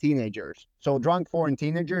baby teenagers. So drunk foreign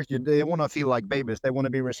teenagers, they want to feel like babies. They want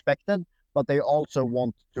to be respected, but they also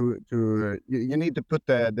want to. You need to put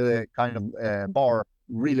the kind of bar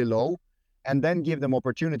really low, and then give them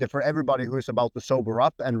opportunity. For everybody who is about to sober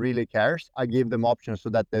up and really cares, I give them options so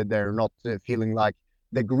that they're not feeling like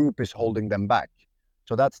the group is holding them back.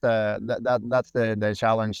 So that's the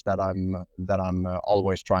challenge that I'm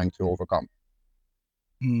always trying to overcome.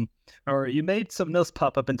 Or you made something else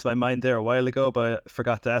pop up into my mind there a while ago, but I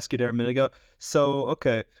forgot to ask you there a minute ago. So,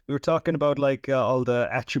 okay, we were talking about like all the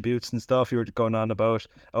attributes and stuff. You were going on about,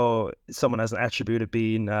 oh, someone has an attribute of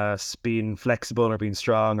being flexible or being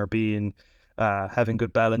strong or being having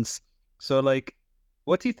good balance. So, like,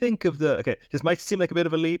 what do you think of okay, this might seem like a bit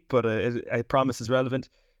of a leap, but I promise it's relevant.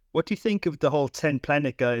 What do you think of the whole 10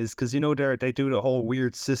 planet guys? Because they do the whole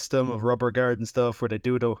weird system of rubber guard and stuff where they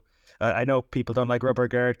do the I know people don't like rubber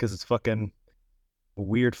guard because it's fucking a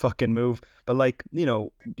weird fucking move, but like,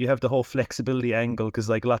 you have the whole flexibility angle because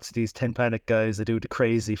like lots of these 10 planet guys, they do the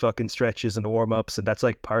crazy fucking stretches and the warm ups, and that's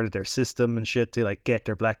like part of their system and shit to like get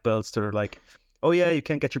their black belts. They're like, oh yeah, you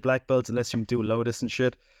can't get your black belts unless you do Lotus and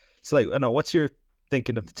shit. It's like, I don't know, what's your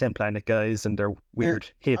thinking of the 10 planet guys and their weird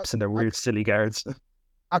hips and their weird silly guards?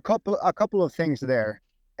 A couple of things there.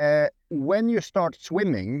 When you start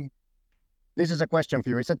swimming, this is a question for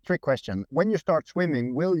you. It's a trick question. When you start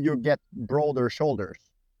swimming, will you get broader shoulders?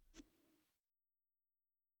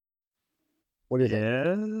 What do you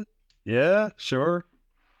think? Yeah, sure.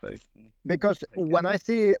 Because when I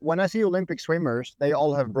see Olympic swimmers, they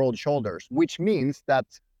all have broad shoulders, which means that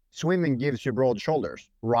swimming gives you broad shoulders,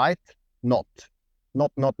 right? Not.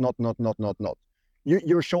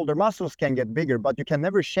 Your shoulder muscles can get bigger, but you can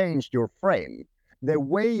never change your frame. The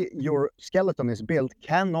way your skeleton is built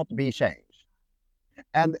cannot be changed.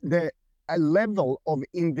 And the level of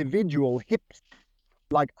individual hips,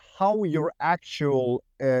 like how your actual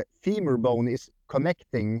femur bone is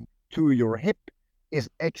connecting to your hip, is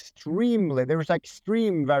there's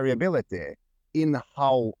extreme variability in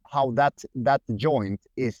how that joint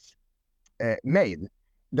is made.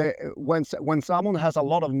 When someone has a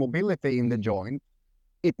lot of mobility in the joint,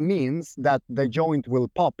 it means that the joint will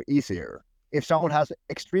pop easier. If someone has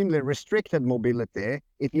extremely restricted mobility,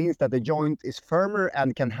 it means that the joint is firmer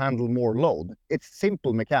and can handle more load. It's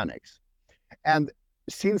simple mechanics. And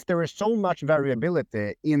since there is so much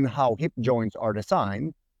variability in how hip joints are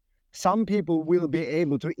designed, some people will be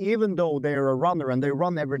able to, even though they're a runner and they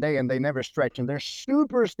run every day and they never stretch and they're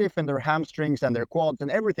super stiff in their hamstrings and their quads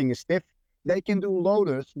and everything is stiff, they can do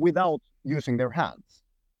Lotus without using their hands.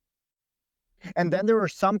 And then there are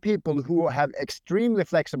some people who have extremely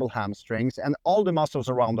flexible hamstrings and all the muscles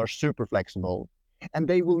around are super flexible, and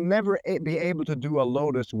they will never be able to do a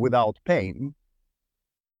Lotus without pain.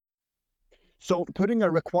 So putting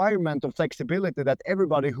a requirement of flexibility that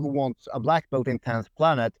everybody who wants a black belt in 10th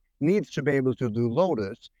planet needs to be able to do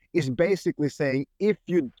Lotus is basically saying, if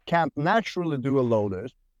you can't naturally do a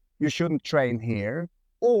Lotus, you shouldn't train here,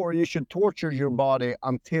 or you should torture your body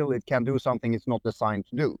until it can do something it's not designed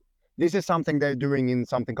to do. This is something they're doing in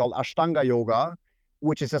something called Ashtanga Yoga,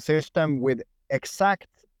 which is a system with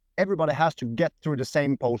everybody has to get through the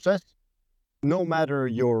same poses, no matter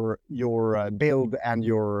your build and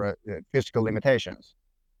your physical limitations.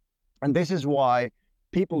 And this is why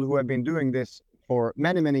people who have been doing this for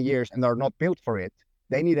many, many years and are not built for it,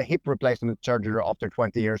 they need a hip replacement surgery after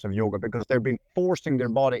 20 years of yoga because they've been forcing their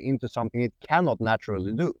body into something it cannot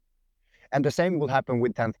naturally do. And the same will happen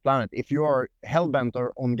with 10th planet. If you are hell-bent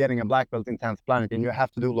on getting a black belt in 10th planet and you have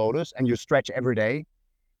to do Lotus and you stretch every day,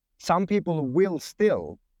 some people will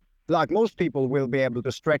still, like most people, will be able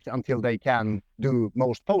to stretch until they can do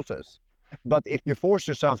most poses. But if you force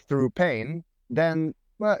yourself through pain, then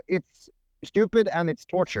it's stupid and it's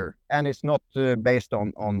torture and it's not based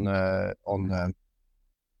on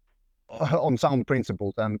sound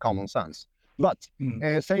principles and common sense. But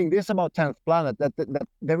saying this about 10th planet, that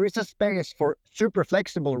there is a space for super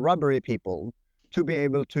flexible rubbery people to be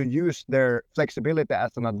able to use their flexibility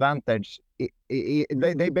as an advantage.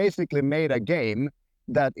 They basically made a game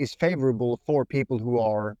that is favorable for people who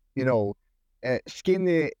are,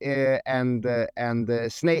 skinny and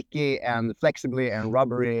snaky and flexibly and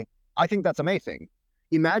rubbery. I think that's amazing.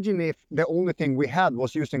 Imagine if the only thing we had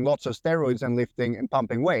was using lots of steroids and lifting and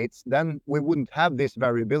pumping weights, then we wouldn't have this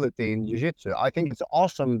variability in jiu-jitsu. I think it's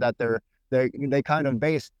awesome that they kind of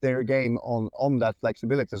based their game on that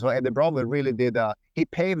flexibility. So Eddie Bravo really he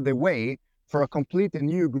paved the way for a completely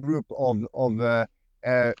new group of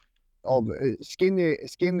skinny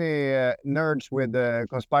nerds with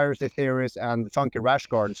conspiracy theories and funky rash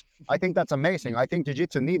guards. I think that's amazing. I think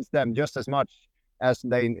jiu-jitsu needs them just as much as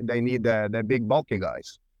they need the big bulky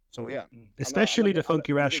guys. So yeah, especially the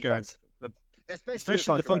funky rash guards.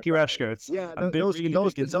 Especially the funky rash guards. Yeah, those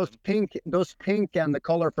pink and the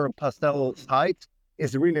colorful pastel height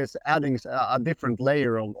is really adding a different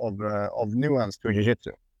layer of nuance to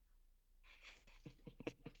jiu-jitsu.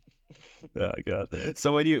 Oh god.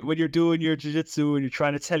 So when you're doing your jiu-jitsu and you're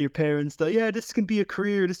trying to tell your parents that yeah, this can be a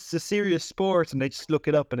career, this is a serious sport, and they just look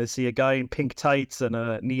it up and they see a guy in pink tights and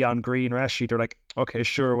a neon green rashi, they're like, okay,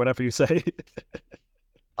 sure, whatever you say.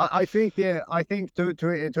 I think, yeah, I think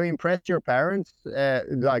to impress your parents,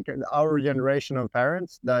 like our generation of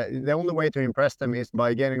parents, the only way to impress them is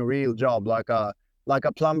by getting a real job, like a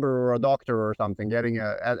plumber or a doctor or something,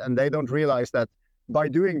 and they don't realize that by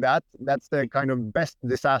doing that, that's the kind of best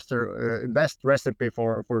recipe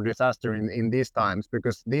for disaster in these times,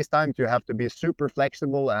 because these times you have to be super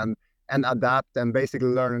flexible and adapt and basically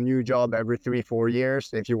learn a new job every 3-4 years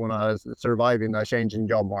if you want to survive in a changing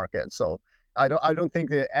job market. So I don't think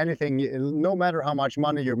that anything, no matter how much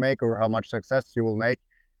money you make or how much success you will make,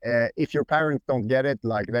 if your parents don't get it,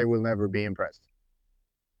 like they will never be impressed.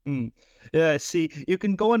 Mm. Yeah, see, you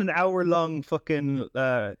can go on an hour-long fucking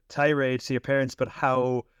tirade to your parents, but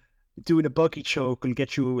how doing a buggy choke will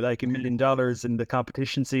get you like $1 million in the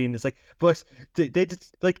competition scene. It's like, but they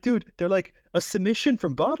just like, dude, they're like a submission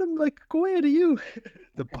from bottom. Like, go ahead, you.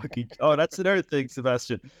 The buggy. Oh, that's another thing,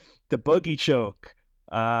 Sebastian. The buggy choke.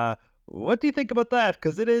 What do you think about that?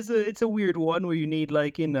 Because it's a weird one where you need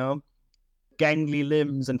like gangly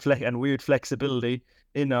limbs and weird flexibility.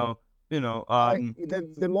 You know, The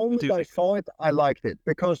what do moment you I think? saw it, I liked it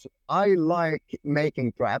because I like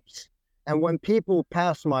making traps. And when people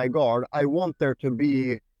pass my guard, I want there to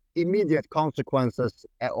be immediate consequences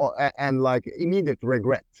and like immediate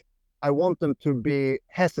regret. I want them to be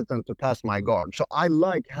hesitant to pass my guard. So I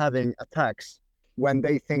like having attacks when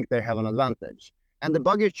they think they have an advantage. And the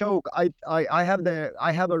buggy choke, I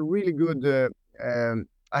have a really good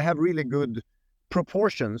I have really good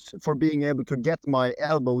proportions for being able to get my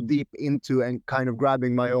elbow deep into and kind of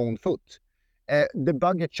grabbing my own foot. The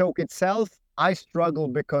buggy choke itself, I struggle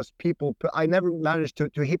because I never managed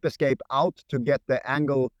to hip escape out to get the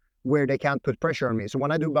angle where they can't put pressure on me. So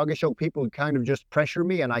when I do buggy choke, people kind of just pressure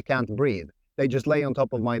me and I can't breathe. They just lay on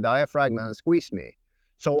top of my diaphragm and squeeze me.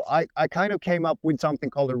 So I kind of came up with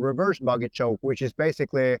something called a reverse buggy choke, which is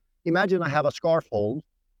basically, imagine I have a scarf hold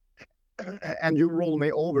and you roll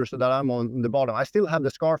me over so that I'm on the bottom. I still have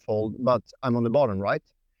the scarf hold, but I'm on the bottom, right?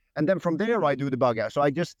 And then from there, I do the buggy. So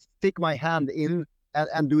I just stick my hand in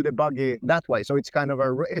and do the buggy that way. So it's kind of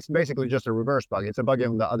it's basically just a reverse buggy. It's a buggy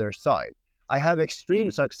on the other side. I have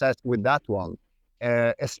extreme success with that one,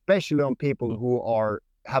 especially on people who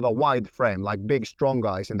have a wide frame, like big, strong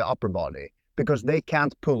guys in the upper body, because they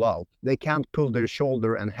can't pull out. They can't pull their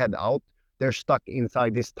shoulder and head out. They're stuck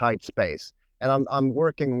inside this tight space. And I'm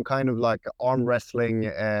working on kind of like arm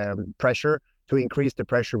wrestling pressure to increase the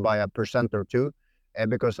pressure by 1% or 2%.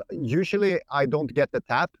 Because usually I don't get the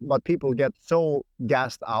tap, but people get so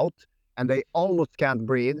gassed out and they almost can't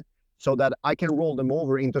breathe, so that I can roll them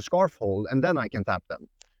over into scarf hold and then I can tap them.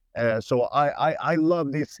 So I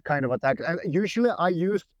love this kind of attack. And usually I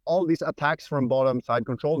use all these attacks from bottom side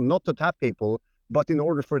control, not to tap people, but in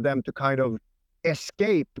order for them to kind of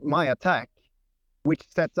escape my attack, which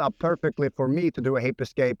sets up perfectly for me to do a hip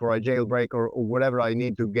escape or a jailbreak or whatever I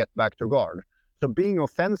need to get back to guard. So being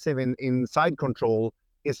offensive in side control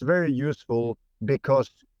is very useful because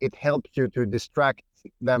it helps you to distract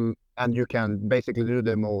them and you can basically do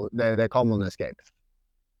the common escape.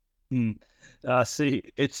 Hmm. See,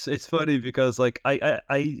 it's funny because like I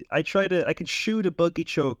I can shoot a buggy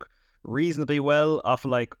choke reasonably well off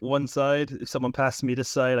like one side. If someone passes me this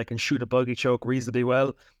side, I can shoot a buggy choke reasonably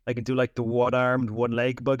well. I can do like the one-armed,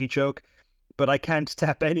 one-leg buggy choke, but I can't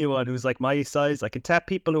tap anyone who's like my size. I can tap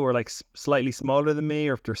people who are like slightly smaller than me,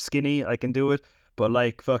 or if they're skinny, I can do it. But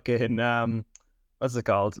like fucking what's it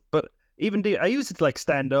called? But even I use it to like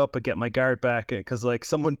stand up and get my guard back because like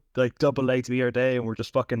someone like double legged me the other day and we're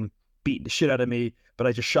just fucking beating the shit out of me. But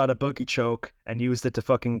I just shot a buggy choke and used it to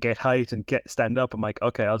fucking get height and get stand up. I'm like,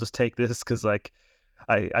 okay, I'll just take this because like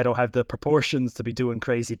I don't have the proportions to be doing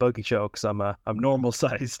crazy buggy chokes. I'm normal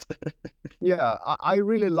sized. Yeah, I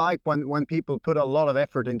really like when people put a lot of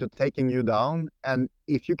effort into taking you down. And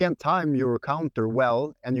if you can time your counter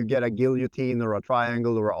well and you get a guillotine or a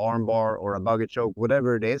triangle or an armbar or a buggy choke,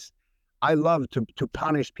 whatever it is, I love to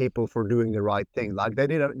punish people for doing the right thing. Like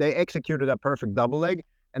they executed a perfect double leg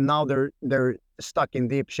and now they're stuck in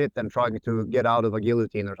deep shit and trying to get out of a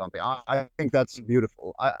guillotine or something. I think that's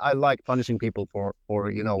beautiful. I like punishing people for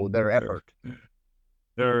their effort.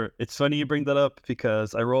 It's funny you bring that up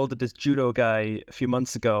because I rolled at this judo guy a few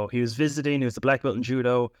months ago. He was visiting, he was a black belt in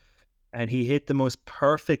judo, and he hit the most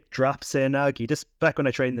perfect drop seoinage. Just back when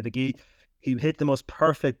I trained in the gi, he hit the most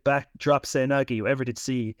perfect back drop seoinage you ever did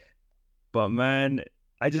see. But man,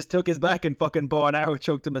 I just took his back and fucking bow and arrow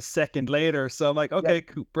choked him a second later. So I'm like, okay,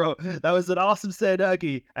 cool, bro, that was an awesome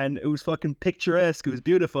Seidagi, and it was fucking picturesque. It was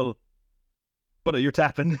beautiful. But you're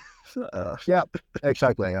tapping. Yeah,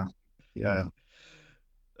 exactly. Yeah.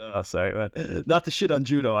 Oh, sorry, man. Not to shit on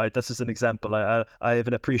judo. That's just an example. I have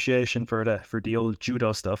an appreciation for the old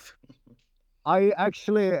judo stuff. I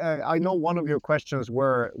actually I know one of your questions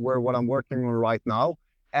were what I'm working on right now,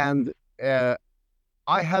 and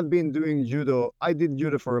I have been doing judo. I did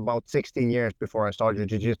judo for about 16 years before I started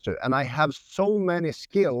jiu-jitsu, and I have so many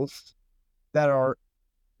skills that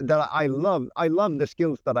I love. I love the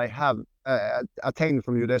skills that I have attained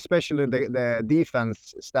from judo, especially the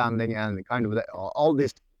defense standing and kind of all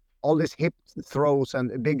this hip throws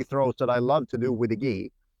and big throws that I love to do with the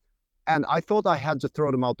gi. And I thought I had to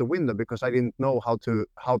throw them out the window because I didn't know how to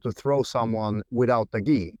throw someone without the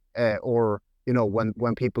gi, or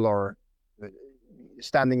when people are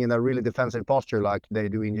standing in a really defensive posture like they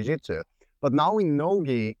do in jiu-jitsu. But now in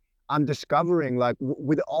no-gi, I'm discovering, like,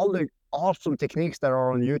 with all the awesome techniques that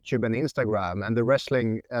are on YouTube and Instagram and the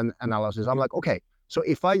wrestling and analysis, I'm like, okay, so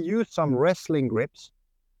if I use some wrestling grips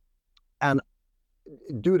and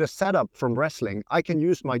do the setup from wrestling, I can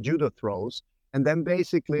use my judo throws and then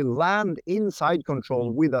basically land inside control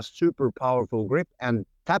with a super powerful grip and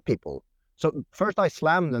tap people. So first I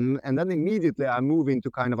slam them, and then immediately I move into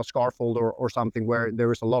kind of a scarf hold or something where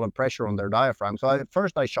there is a lot of pressure on their diaphragm. So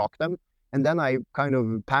first I shock them, and then I kind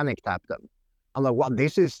of panic tap them. I'm like, wow,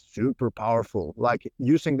 this is super powerful. Like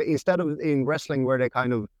using instead of in wrestling where they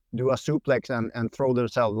kind of do a suplex and throw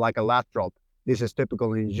themselves like a lat drop. This is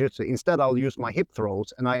typical in jiu-jitsu. Instead, I'll use my hip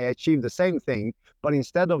throws, and I achieve the same thing. But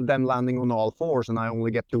instead of them landing on all fours, and I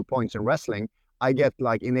only get 2 points in wrestling, I get,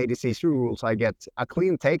 like in ADCC rules, I get a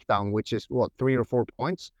clean takedown, which is 3 or 4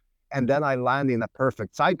 points, and then I land in a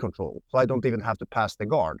perfect side control, so I don't even have to pass the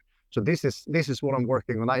guard. So this is what I'm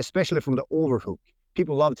working on, especially from the overhook.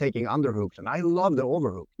 People love taking underhooks, and I love the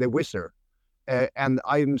overhook, the whizzer. And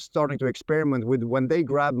I'm starting to experiment with when they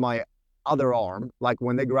grab my other arm, like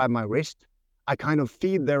when they grab my wrist, I kind of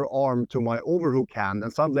feed their arm to my overhook hand,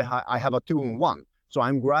 and suddenly I have a 2-on-1. So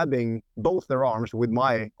I'm grabbing both their arms with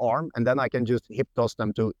my arm, and then I can just hip toss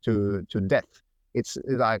them to death. It's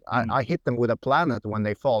like I hit them with a planet when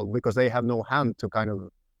they fall because they have no hand to kind of.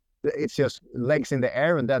 It's just legs in the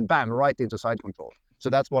air and then bam, right into side control. So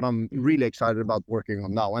that's what I'm really excited about working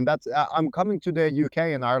on now. And that's I'm coming to the UK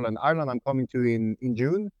and Ireland. Ireland I'm coming to in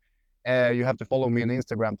June. You have to follow me on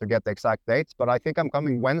Instagram to get the exact dates. But I think I'm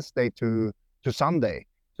coming Wednesday to Sunday,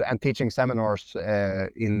 and teaching seminars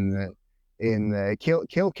in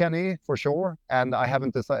Kilkenny for sure. And I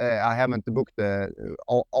haven't booked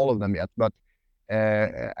all of them yet, but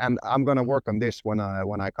and I'm gonna work on this when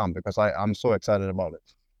I come because I'm so excited about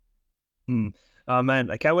it. Oh man,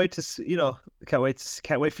 I can't wait to can't wait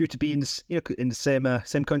for you to be in the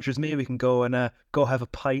same country as me. We can go and go have a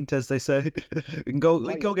pint, as they say. we can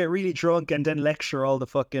go get really drunk and then lecture all the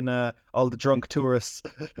fucking all the drunk tourists,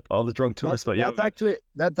 But yeah,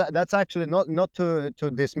 that's actually not to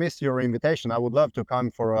dismiss your invitation. I would love to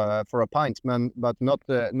come for a pint, man, but not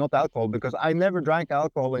alcohol, because I never drank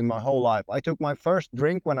alcohol in my whole life. I took my first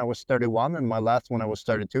drink when I was 31 and my last when I was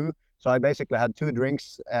 32. So I basically had 2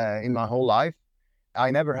 drinks in my whole life. I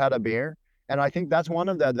never had a beer. And I think that's one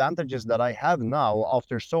of the advantages that I have now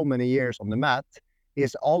after so many years on the mat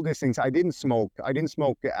is all these things. I didn't smoke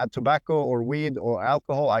tobacco or weed or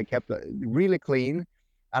alcohol. I kept really clean.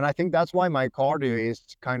 And I think that's why my cardio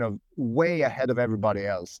is kind of way ahead of everybody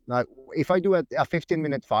else. Now, if I do a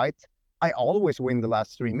 15-minute fight, I always win the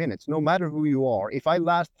last 3 minutes, no matter who you are. If I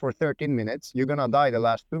last for 13 minutes, you're going to die the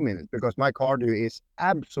last 2 minutes because my cardio is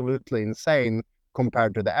absolutely insane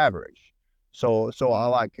compared to the average. So but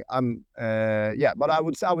I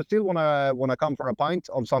would still wanna come for a pint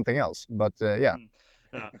of something else. But yeah.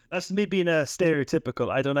 That's me being a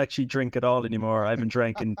stereotypical. I don't actually drink at all anymore. I haven't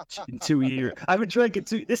drank in 2 years. I haven't drank in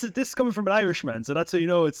 2. This is coming from an Irishman, so that's how you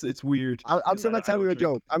know it's weird. I'm gonna tell you a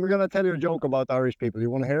joke. I'm gonna tell you a joke about Irish people. You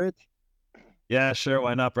want to hear it? Yeah, sure.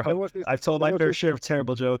 Why not, bro? I've told my fair share of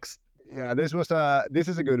terrible jokes. Yeah, this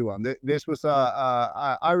is a good one. This was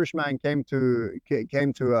a Irishman came to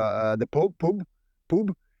the pub,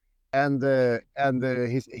 and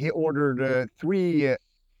he ordered three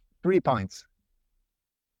pints,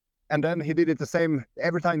 and then he did it the same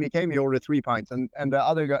every time he came. He ordered 3 pints, and the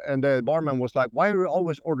other guy and the barman was like, "Why are you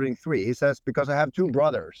always ordering 3?" He says, "Because I have 2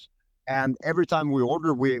 brothers, and every time we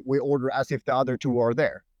order, we order as if the other 2 are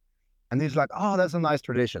there." And he's like, "Oh, that's a nice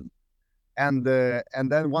tradition." And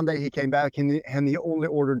then one day he came back and he only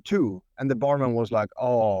ordered 2. And the barman was like,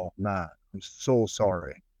 "Oh man, I'm so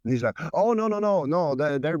sorry. And he's like, oh, no,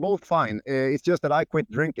 they're both fine. It's just that I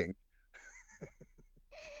quit drinking.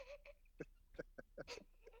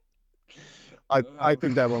 I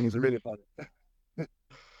think that one was really funny.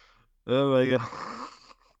 Oh my god.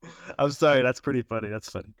 I'm sorry, that's pretty funny. That's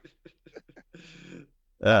funny.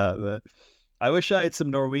 Man. I wish I had some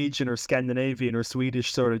Norwegian or Scandinavian or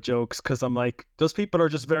Swedish sort of jokes, because I'm like, those people are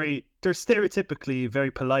just they're stereotypically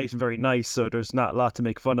very polite and very nice, so there's not a lot to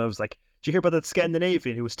make fun of. It's like, did you hear about that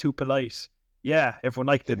Scandinavian who was too polite? Yeah, everyone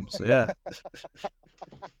liked him, so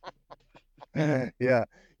yeah. Yeah.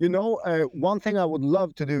 One thing I would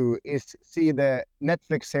love to do is see the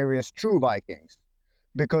Netflix series True Vikings,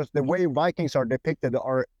 because the way Vikings are depicted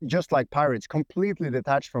are just like pirates, completely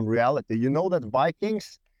detached from reality. You know that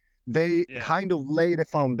Vikings, they kind of lay the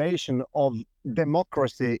foundation of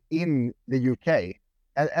democracy in the UK,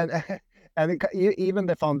 and even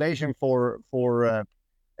the foundation for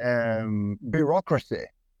bureaucracy.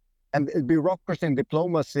 And bureaucracy and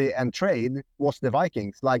diplomacy and trade was the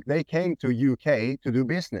Vikings. Like, they came to UK to do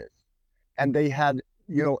business, and they had,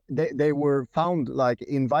 they were found, like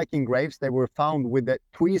in Viking graves, they were found with the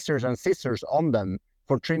tweezers and scissors on them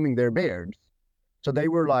for trimming their beards. So they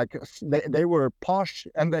were like, they were posh,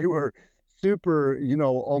 and they were super,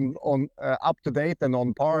 on up to date and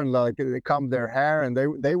on par, and like they combed their hair, and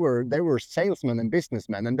they were salesmen and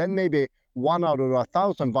businessmen. And then maybe 1 out of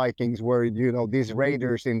 1,000 Vikings were, these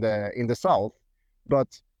raiders in the south, but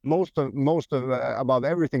most of about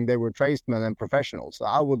everything, they were tradesmen and professionals. So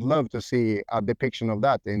I would love to see a depiction of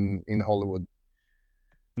that in Hollywood.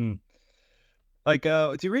 Like,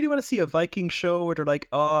 do you really want to see a Viking show where they're like,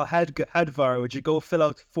 oh, Hadvar, would you go fill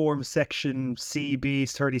out form section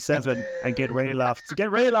CB37 and get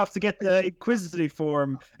Rayloft to get the inquisitive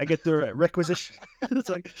form and get the requisition? It's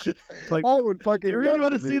like, I would fucking. you really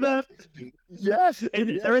want to see that? Yes.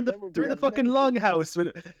 They're in the fucking longhouse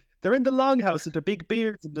they're in the longhouse with their big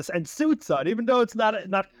beards and suits on, even though it's not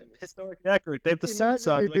historically accurate. They have the suits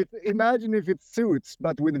on. Imagine if it's suits,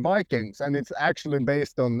 but with Vikings, and it's actually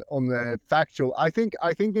based on the factual. I think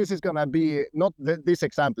this is gonna be not this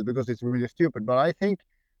example, because it's really stupid, but I think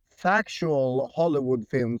factual Hollywood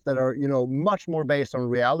films that are much more based on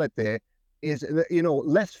reality is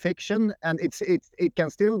less fiction, and it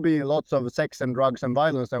can still be lots of sex and drugs and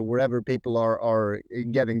violence and wherever people are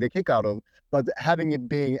getting the kick out of, but having it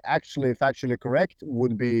being actually factually correct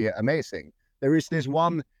would be amazing. There is this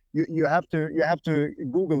one, you have to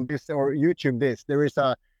Google this or YouTube this. There is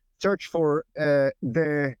a search for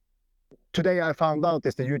the Today I Found Out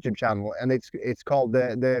is the YouTube channel, and it's called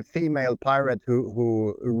the female pirate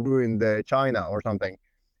who ruined China or something.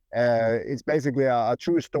 It's basically a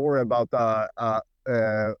true story about a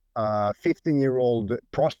 15-year-old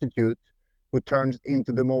prostitute who turns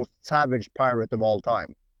into the most savage pirate of all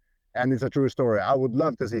time. And it's a true story. I would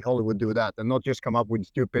love to see Hollywood do that, and not just come up with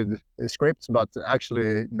stupid scripts, but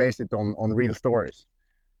actually base it on real stories.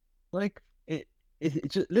 Like, it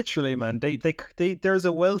just, literally, man, they there's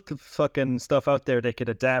a wealth of fucking stuff out there they could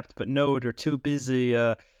adapt, but no, they're too busy.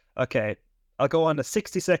 Okay, I'll go on a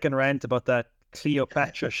 60-second rant about that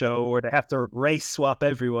Cleopatra show where they have to race swap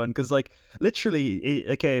everyone, because like literally,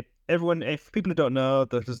 okay, everyone, if people who don't know,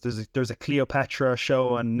 there's a Cleopatra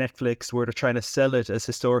show on Netflix where they're trying to sell it as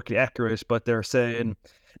historically accurate, but they're saying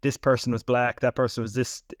this person was black, that person was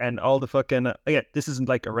this, and all the fucking again, this isn't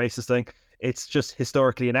like a racist thing, it's just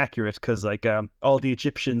historically inaccurate, because like all the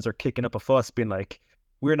Egyptians are kicking up a fuss being like,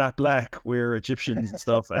 we're not black, we're Egyptians and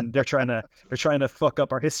stuff, and they're trying to fuck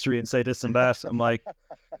up our history and say this and that. I'm like,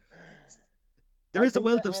 there is a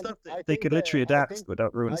wealth of stuff that they could literally adapt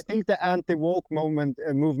without ruining. I think the anti-woke movement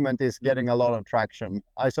is getting a lot of traction.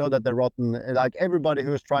 I saw that the rotten, like everybody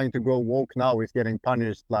who's trying to go woke now is getting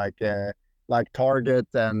punished, like Target,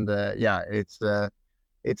 and it's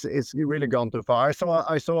really gone too far.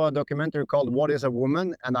 I saw a documentary called What Is a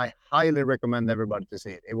Woman, and I highly recommend everybody to see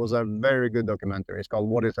it. It was a very good documentary. It's called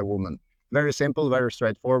What Is a Woman. Very simple, very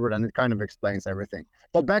straightforward, and it kind of explains everything.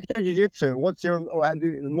 But back to jiu-jitsu, what's your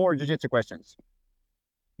more jiu-jitsu questions?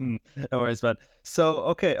 No worries, man. So,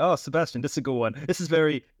 okay. Oh, Sebastian, this is a good one. This is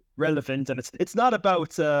very relevant, and it's not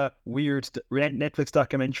about weird Netflix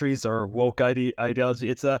documentaries or woke ideology.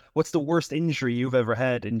 It's what's the worst injury you've ever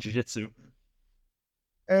had in jiu-jitsu?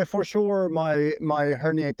 For sure, my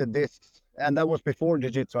herniated discs, and that was before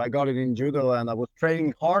jiu-jitsu. I got it in judo, and I was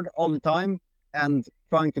training hard all the time and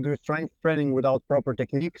trying to do strength training without proper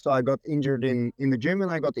technique. So I got injured in the gym, and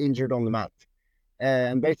I got injured on the mat.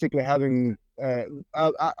 And basically having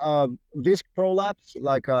a disc prolapse,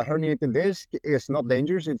 like a herniated disc, is not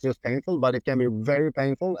dangerous. It's just painful, but it can be very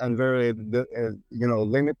painful and very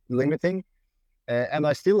limiting. and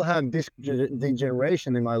I still have disc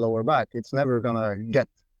degeneration in my lower back. It's never gonna get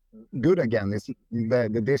good again. It's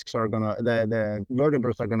the discs are gonna the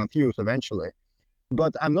vertebrae are gonna fuse eventually.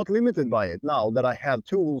 But I'm not limited by it now that I have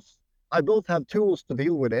tools. I both have tools to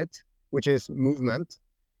deal with it, which is movement,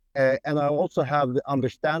 and I also have the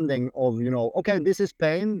understanding of, okay, this is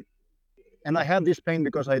pain, and I have this pain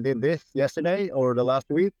because I did this yesterday or the last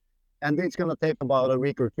week, and it's gonna take about a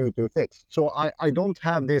week or two to fix. So I don't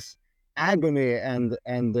have this agony and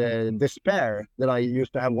despair that I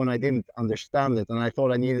used to have when I didn't understand it, and I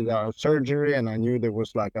thought I needed a surgery, and I knew there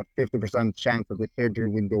was like a 50% chance that the surgery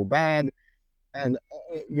would go bad, and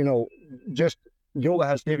just yoga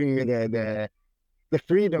has given me the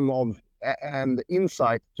freedom of and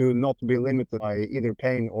insight to not be limited by either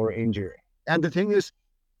pain or injury. And the thing is,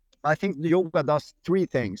 I think yoga does three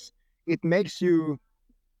things. It makes you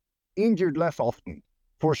injured less often,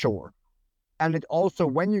 for sure. And it also,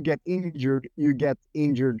 when you get injured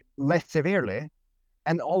less severely,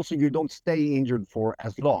 and also you don't stay injured for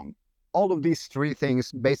as long. All of these three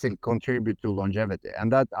things basically contribute to longevity.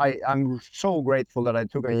 And that I'm so grateful that I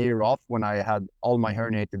took a year off when I had all my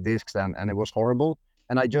herniated discs and it was horrible.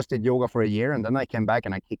 And I just did yoga for a year, and then I came back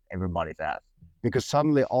and I kicked everybody's ass. Because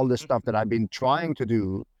suddenly all the stuff that I've been trying to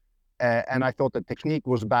do, and I thought the technique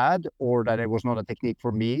was bad or that it was not a technique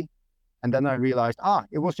for me. And then I realized,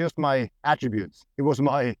 it was just my attributes. It was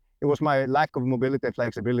my lack of mobility,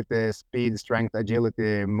 flexibility, speed, strength,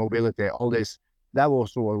 agility, mobility, all this. That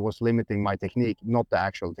was what was limiting my technique, not the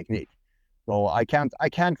actual technique. So I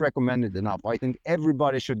can't recommend it enough. I think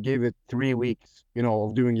everybody should give it 3 weeks,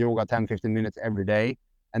 of doing yoga 10, 15 minutes every day.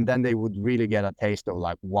 And then they would really get a taste of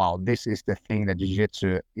like, wow, this is the thing that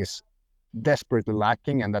jiu-jitsu is desperately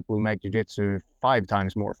lacking, and that will make jiu-jitsu 5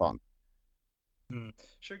 times more fun.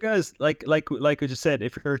 Sure, guys. Like we just said,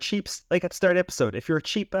 if you're a cheap, like at the start of the episode, if you're a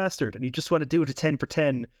cheap bastard and you just want to do it a 10 for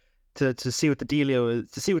 10 to see what the dealio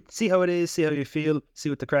is, to see how it is, see how you feel, see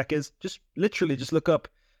what the crack is, just look up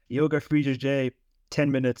yoga for BJJ,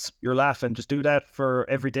 10 minutes. You're laughing. Just do that for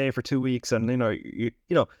every day for 2 weeks, and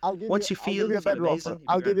once you feel amazing,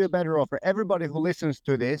 I'll give you a better offer. Everybody who listens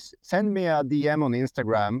to this, send me a DM on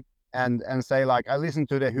Instagram and say like, I listened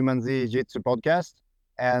to the Human Jiu-Jitsu podcast.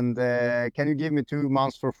 And can you give me 2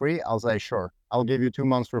 months for free? I'll say, sure. I'll give you 2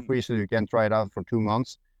 months for free so you can try it out for 2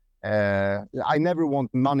 months. I never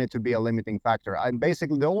want money to be a limiting factor.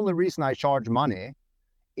 Basically, the only reason I charge money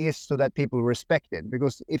is so that people respect it.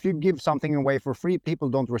 Because if you give something away for free, people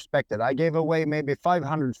don't respect it. I gave away maybe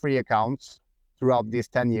 500 free accounts throughout these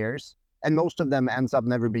 10 years. And most of them ends up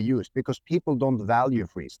never be used because people don't value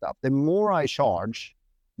free stuff. The more I charge,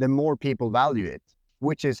 the more people value it.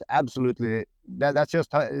 Which is absolutely, that's just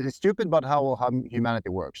it's stupid, but how humanity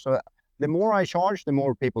works. So the more I charge, the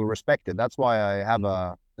more people respect it. That's why I have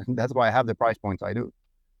the price points I do.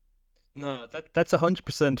 No, that's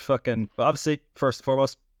 100% fucking. Obviously, first and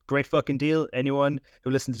foremost, great fucking deal. Anyone who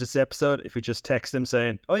listens to this episode, if we just text them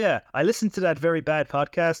saying, "Oh yeah, I listened to that very bad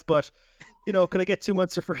podcast, but can I get 2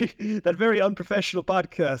 months for free?" That very unprofessional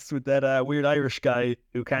podcast with that weird Irish guy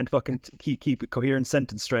who can't fucking keep a coherent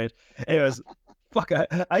sentence straight. Anyways. Fuck! I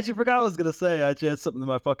actually forgot what I was gonna say. I just had something in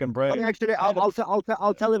my fucking brain. Actually,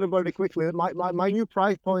 I'll tell everybody quickly. My new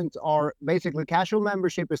price points are basically casual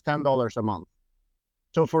membership is $10 a month.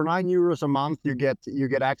 So for €9 a month, you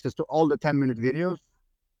get access to all the 10-minute videos,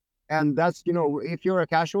 and that's if you're a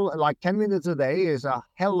casual, like 10 minutes a day is a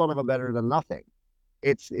hell lot of a better than nothing.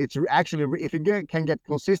 It's actually, if you can get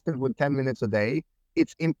consistent with 10 minutes a day,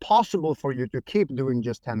 it's impossible for you to keep doing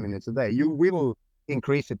just 10 minutes a day. You will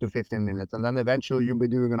increase it to 15 minutes, and then eventually you'll be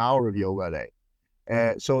doing an hour of yoga a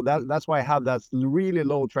day. So that's why I have that really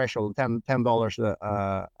low threshold,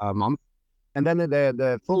 $10 a month. And then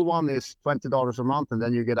the full one is $20 a month, and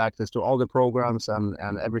then you get access to all the programs and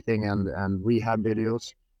everything and rehab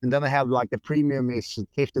videos. And then I have like the premium is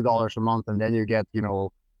 $50 a month, and then you get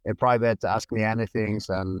a private Ask Me Anythings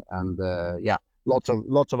and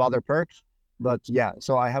lots of other perks. But yeah,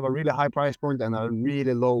 so I have a really high price point and a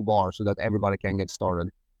really low bar so that everybody can get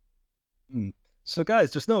started. So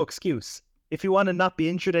guys, there's no excuse. If you want to not be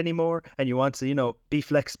injured anymore and you want to, be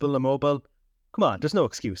flexible and mobile, come on, there's no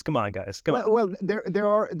excuse. Come on, guys. Come on. Well,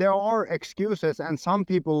 there are excuses, and some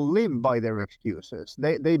people live by their excuses.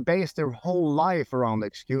 They base their whole life around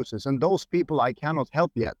excuses, and those people I cannot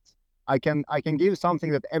help yet. I can give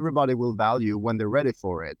something that everybody will value when they're ready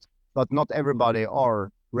for it, but not everybody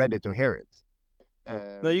are ready to hear it.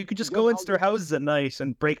 No, you could just go into their houses at night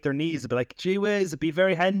and break their knees and be like, gee whiz, it'd be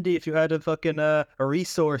very handy if you had a fucking a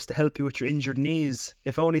resource to help you with your injured knees.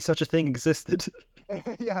 If only such a thing existed.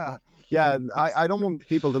 Yeah. Yeah, I don't want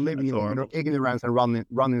people to live in That's horrible. ignorance and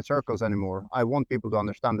run in circles anymore. I want people to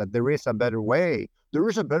understand that there is a better way. There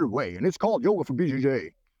is a better way, and it's called yoga for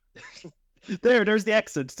BJJ. There's the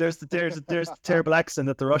accent. There's the terrible accent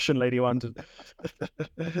that the Russian lady wanted.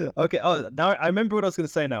 Okay. Oh, now I remember what I was going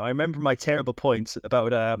to say. Now I remember my terrible point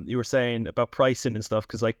about you were saying about pricing and stuff,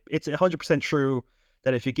 because like it's 100% true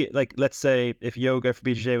that if you get, like, let's say if yoga for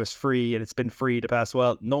BJJ was free and it's been free the past,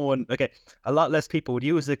 well, no one, okay, a lot less people would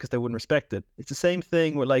use it because they wouldn't respect it. It's the same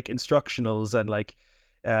thing with like instructionals and like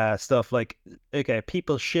stuff like, okay,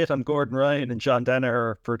 people shit on Gordon Ryan and John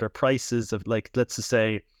Danaher for their prices of, like, let's just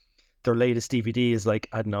say their latest DVD is like,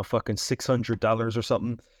 I don't know, fucking $600 or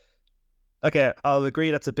something. Okay, I'll agree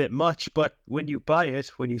that's a bit much, but when you buy it,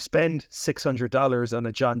 when you spend $600 on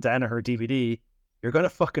a John Danaher DVD, you're gonna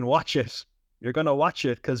fucking watch it. You're gonna watch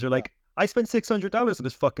it because you're like, I spent $600 on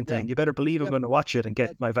this fucking thing. You better believe I'm gonna watch it and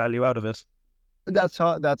get my value out of it. That's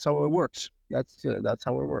how it works. That's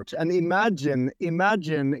how it works. And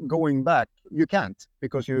imagine going back. You can't,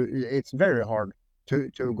 because it's very hard to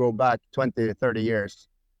go back 20, 30 years.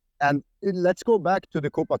 And let's go back to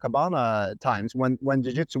the Copacabana times when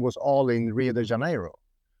jiu-jitsu was all in Rio de Janeiro.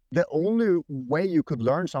 The only way you could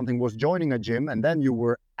learn something was joining a gym, and then you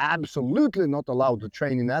were absolutely not allowed to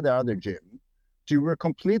train in any other gym. So you were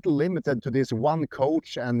completely limited to this one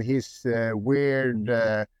coach and his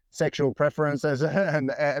weird sexual preferences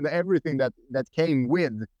and everything that came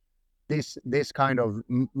with this kind of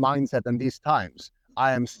mindset and these times.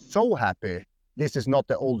 I am so happy this is not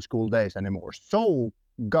the old school days anymore. So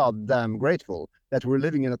goddamn grateful that we're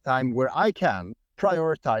living in a time where I can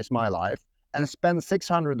prioritize my life and spend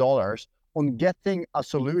 $600 on getting a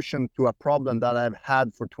solution to a problem that I've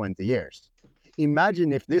had for 20 years.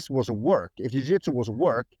 Imagine if this was work, if jiu-jitsu was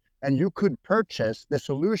work, and you could purchase the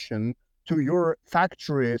solution to your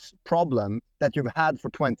factory's problem that you've had for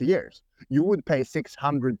 20 years. You would pay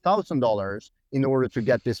 $600,000 in order to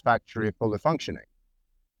get this factory fully functioning.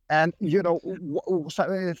 And, you know, for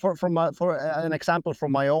an example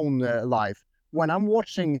from my own life, when I'm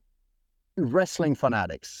watching wrestling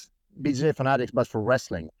fanatics, BJJ fanatics, but for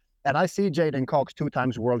wrestling, and I see Jaden Cox,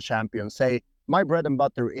 2-time world champion, say, my bread and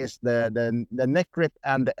butter is the neck grip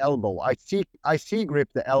and the elbow. I see grip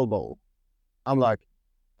the elbow. I'm like,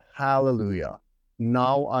 hallelujah.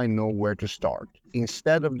 Now I know where to start.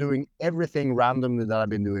 Instead of doing everything randomly that I've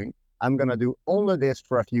been doing, I'm going to do only this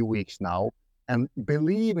for a few weeks now and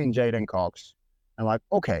believe in Jaden Cox. I'm like,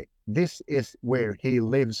 okay, this is where he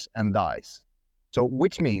lives and dies. So,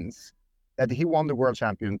 which means that he won the world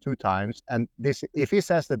champion 2 times. And this, if he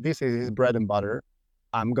says that this is his bread and butter,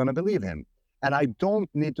 I'm going to believe him. And I don't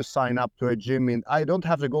need to sign up to a gym. I don't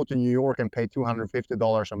have to go to New York and pay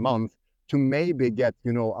 $250 a month to maybe get,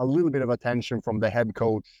 you know, a little bit of attention from the head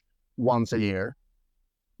coach once a year.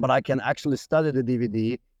 But I can actually study the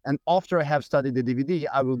DVD. And after I have studied the DVD,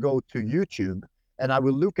 I will go to YouTube and I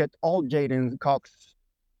will look at all Jaden Cox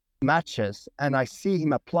matches, and I see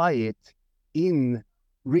him apply it in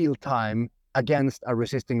real time against a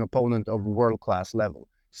resisting opponent of world-class level.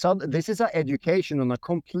 So this is an education on a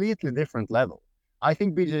completely different level. I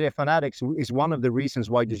think BJJ Fanatics is one of the reasons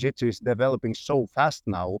why Jiu-Jitsu is developing so fast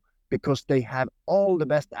now, because they have all the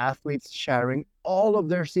best athletes sharing all of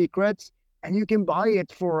their secrets, and you can buy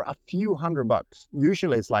it for a few $100.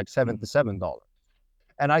 Usually it's like $77.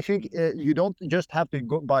 And I think you don't just have to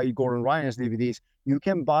go buy Gordon Ryan's DVDs. You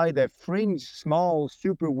can buy the fringe, small,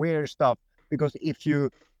 super weird stuff, because if you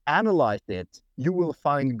analyze it, you will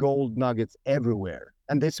find gold nuggets everywhere.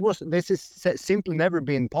 And this is simply never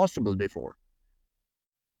been possible before.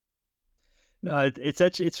 No, it's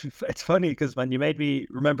actually, it's funny because, man, you made me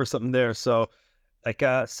remember something there. So, like,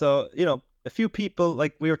 so you know, a few people,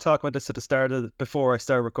 like, we were talking about this at the start of before I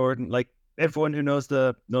started recording. Like, everyone who knows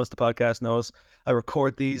the podcast knows I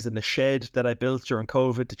record these in the shed that I built during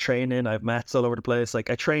COVID to train in. I have mats all over the place. Like,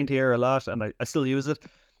 I trained here a lot, and I still use it.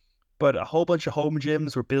 But a whole bunch of home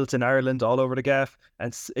gyms were built in Ireland all over the gaff,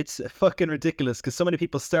 and it's fucking ridiculous because so many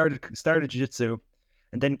people started jiu-jitsu,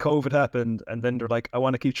 and then COVID happened, and then they're like, I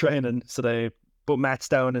want to keep training, so they put mats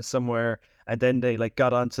down in somewhere, and then they like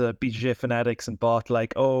got onto BJJ Fanatics and bought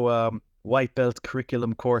like white belt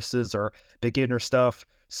curriculum courses or beginner stuff.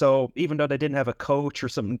 So even though they didn't have a coach or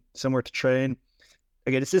something somewhere to train,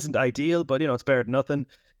 again, this isn't ideal, but you know, it's better than nothing.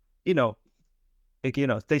 You know, like, you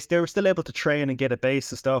know, they were still able to train and get a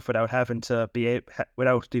base of stuff without having to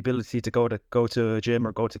without the ability to go to a gym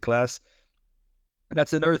or go to class.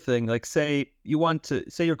 That's another thing. Like, say you're going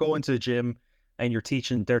to a gym and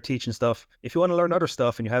they're teaching stuff. If you want to learn other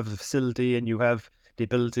stuff and you have a facility and you have the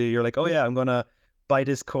ability, you're like, oh yeah, I'm gonna buy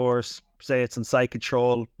this course. Say it's on side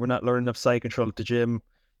control. We're not learning enough side control at the gym.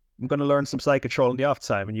 I'm going to learn some side control in the off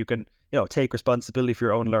time, and you can, take responsibility for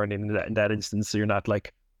your own learning in that instance. So you're not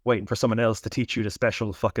like waiting for someone else to teach you the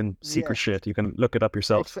special fucking secret shit. You can look it up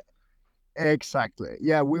yourself. Exactly.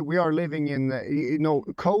 Yeah, we are living in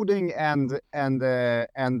coding and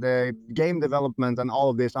game development and all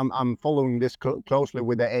of this. I'm following this closely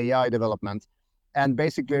with the AI development, and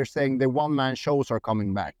basically they're saying the one-man shows are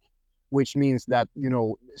coming back, which means that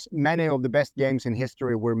many of the best games in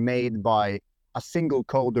history were made by a single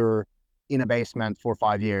coder in a basement for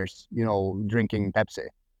 5 years, drinking Pepsi.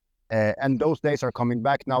 And those days are coming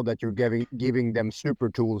back now that you're giving them super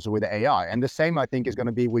tools with AI. And the same, I think, is going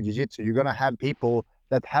to be with Jiu-Jitsu. You're going to have people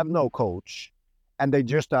that have no coach, and they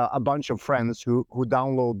just a bunch of friends who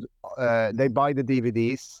download, they buy the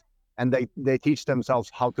DVDs, and they teach themselves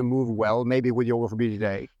how to move well, maybe with Yoga for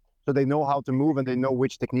BJJ. So they know how to move, and they know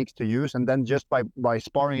which techniques to use. And then just by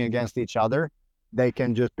sparring against each other, they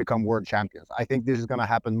can just become world champions. I think this is going to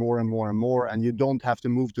happen more and more and more. And you don't have to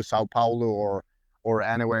move to Sao Paulo or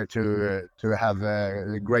anywhere to have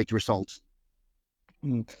great results.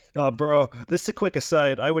 Oh, bro, this is a quick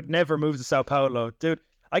aside. I would never move to Sao Paulo, dude.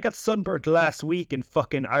 I got sunburned last week in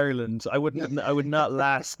fucking Ireland. I would not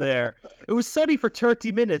last there. It was sunny for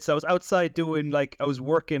 30 minutes. I was outside doing I was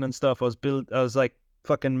working and stuff. I was like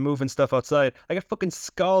fucking moving stuff outside. I got fucking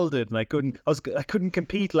scalded, and I couldn't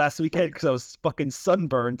compete last weekend because I was fucking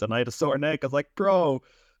sunburned and I had a sore neck. I was like, bro,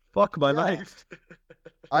 fuck my life.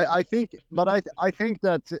 I think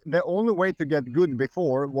that the only way to get good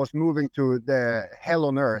before was moving to the hell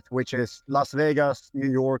on earth, which is Las Vegas, New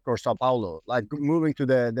York, or Sao Paulo. Like moving to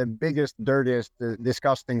the biggest, dirtiest,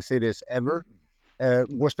 disgusting cities ever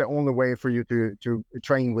was the only way for you to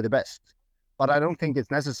train with the best. But I don't think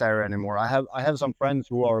it's necessary anymore. I have some friends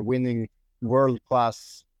who are winning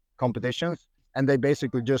world-class competitions, and they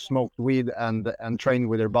basically just smoked weed and train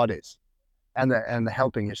with their buddies and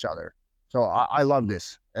helping each other. So I love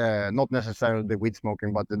this. Not necessarily the weed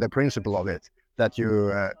smoking, but the principle of it, that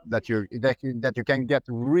you can get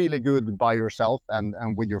really good by yourself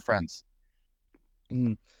and with your friends.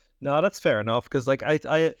 No, that's fair enough, because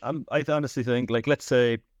I honestly think, let's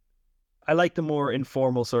say I like the more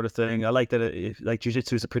informal sort of thing. I like that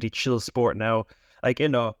jiu-jitsu is a pretty chill sport now. If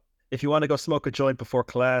you want to go smoke a joint before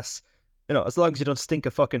class, as long as you don't stink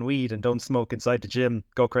of fucking weed and don't smoke inside the gym,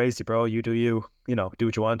 go crazy, bro. You do you. Do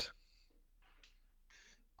what you want.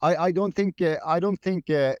 I don't think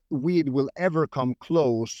weed will ever come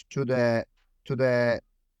close to the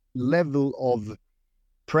level of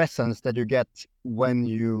presence that you get when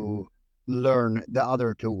you learn the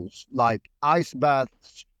other tools, like ice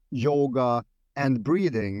baths, yoga, and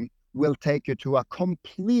breathing will take you to a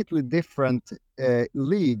completely different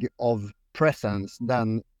league of presence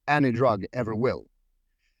than any drug ever will.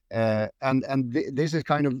 This is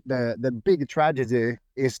kind of the big tragedy,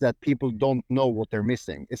 is that people don't know what they're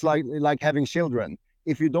missing. It's like having children.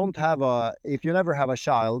 If you never have a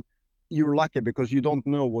child, you're lucky because you don't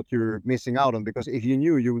know what you're missing out on, because if you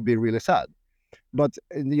knew, you would be really sad. But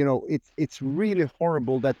it's really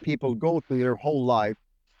horrible that people go through their whole life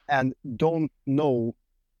and don't know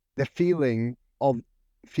the feeling of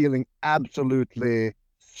feeling absolutely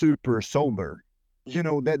super sober.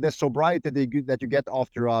 The sobriety that you get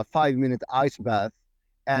after a 5-minute ice bath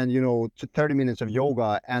and to 30 minutes of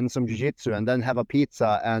yoga and some jiu-jitsu, and then have a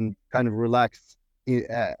pizza and kind of relax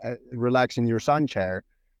in your sun chair,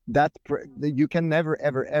 that you can never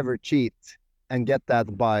ever cheat and get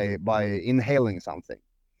that by inhaling something.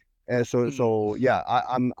 So yeah,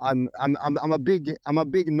 I'm a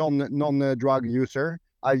big non drug user.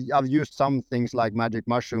 I've used some things like magic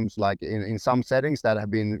mushrooms, like in some settings, that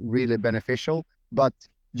have been really beneficial. But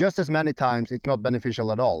just as many times, it's not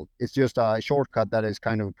beneficial at all. It's just a shortcut that is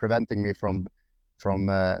kind of preventing me from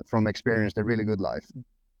experiencing a really good life.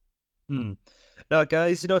 Now,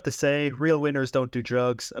 guys, you know what they say: real winners don't do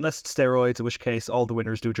drugs, unless it's steroids, in which case all the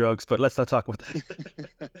winners do drugs. But let's not talk about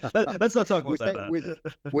that. Let's not talk about that.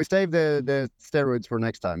 We save the steroids for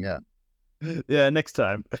next time. Yeah. Yeah, next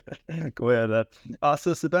time. Go ahead.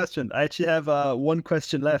 So Sebastian, I actually have one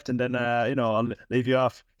question left, and then I'll leave you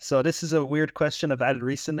off. So this is a weird question I've added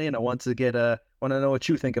recently, and I want to know what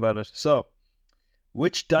you think about it. So,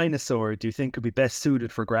 which dinosaur do you think could be best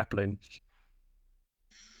suited for grappling?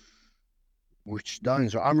 Which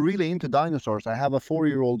dinosaur? I'm really into dinosaurs. I have a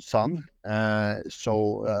 4-year-old son,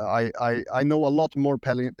 so I know a lot more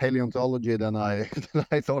paleontology than I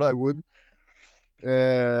thought I would.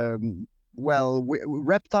 Well,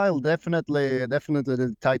 reptile, definitely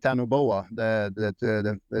the Titanoboa, the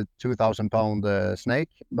 2,000-pound snake.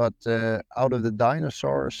 But out of the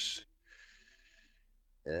dinosaurs,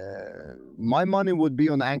 my money would be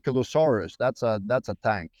on Ankylosaurus. That's a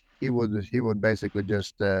tank. he would basically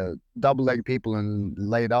just double leg people and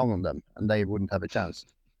lay down on them, and they wouldn't have a chance.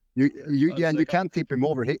 You can't tip him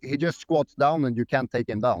over. He just squats down, and you can't take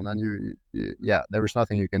him down. And there is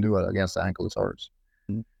nothing you can do against the Ankylosaurus.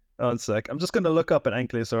 One sec. I'm just gonna look up an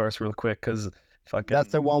Ankylosaurus real quick because fucking.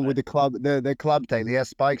 That's the one with the club tail. He has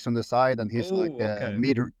spikes on the side, and he's a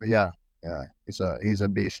meter. Yeah. He's a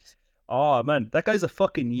beast. Oh man, that guy's a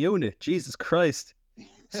fucking unit. Jesus Christ,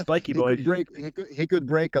 spiky boy. He could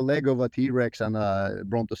break a leg of a T-Rex and a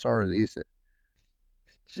Brontosaurus easy.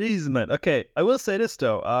 Jeez, man. Okay, I will say this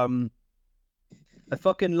though. I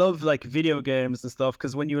fucking love like video games and stuff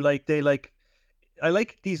because when you I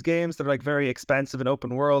like these games that are like very expansive and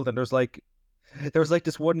open world, and there was like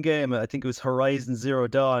this one game, I think it was Horizon Zero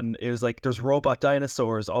Dawn. It was like there's robot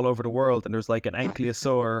dinosaurs all over the world, and there's like an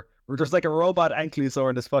ankylosaur. There's like a robot ankylosaur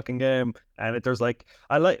in this fucking game, and there's like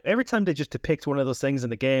every time they just depict one of those things in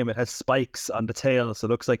the game, it has spikes on the tail, so it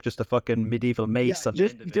looks like just a fucking medieval mace. Yeah,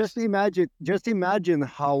 just imagine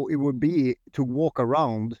how it would be to walk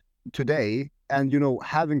around today, and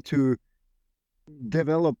having to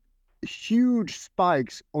develop huge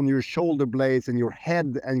spikes on your shoulder blades and your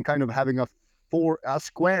head, and kind of having a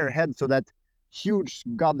square head so that huge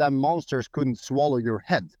goddamn monsters couldn't swallow your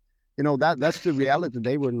head. That's the reality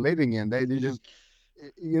they were living in. They just,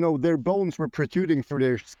 their bones were protruding through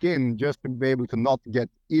their skin just to be able to not get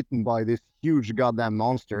eaten by these huge goddamn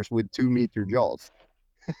monsters with 2-meter jaws.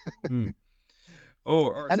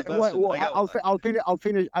 I'll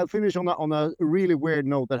finish on a really weird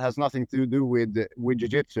note that has nothing to do with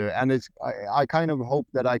jiu-jitsu, and I kind of hope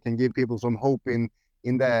that I can give people some hope in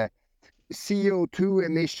the CO2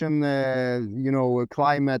 emission,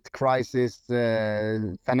 climate crisis,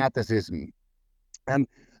 fanaticism, and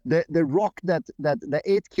the rock that the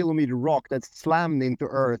 8-kilometer rock that slammed into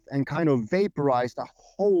Earth and kind of vaporized a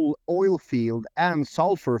whole oil field and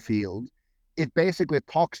sulfur field. It basically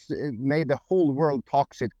made the whole world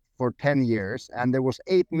toxic for 10 years, and there was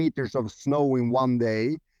 8 meters of snow in one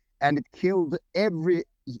day, and it killed every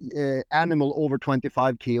animal over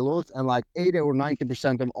 25 kilos, and like 80 or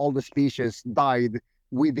 90% of all the species died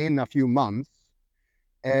within a few months.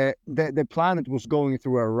 The planet was going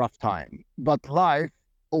through a rough time, but life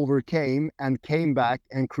overcame and came back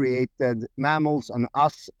and created mammals and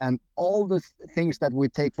us, and all the things that we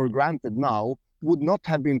take for granted now would not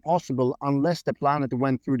have been possible unless the planet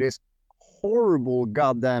went through this horrible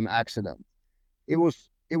goddamn accident. It was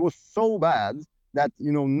so bad that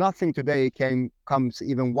nothing today comes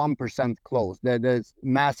even 1% close. There's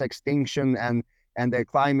mass extinction and the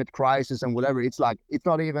climate crisis and whatever. It's not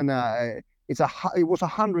even it was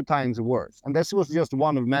 100 times worse. And this was just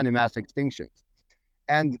one of many mass extinctions.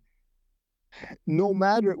 And no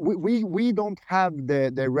matter we don't have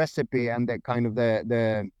the recipe and the kind of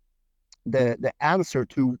the answer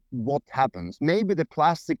to what happens. Maybe the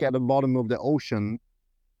plastic at the bottom of the ocean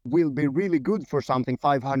will be really good for something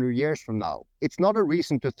 500 years from now. It's not a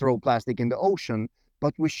reason to throw plastic in the ocean,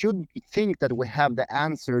 but we should think that we have the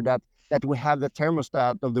answer, that we have the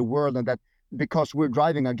thermostat of the world, and that because we're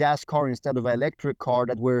driving a gas car instead of an electric car,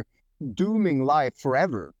 that we're dooming life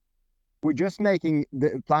forever. We're just making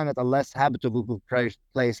the planet a less habitable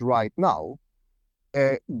place right now.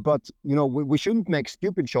 But we shouldn't make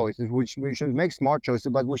stupid choices. We should make smart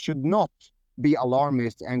choices, but we should not be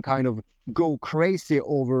alarmist and kind of go crazy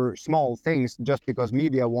over small things just because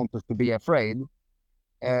media want us to be afraid.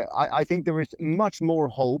 I think there is much more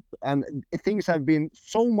hope, and things have been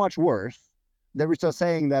so much worse. There is a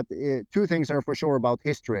saying that 2 things are for sure about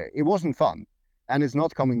history. It wasn't fun, and it's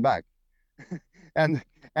not coming back. and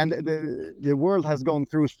the world has gone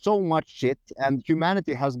through so much shit, and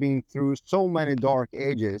humanity has been through so many dark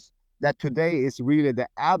ages, that today is really the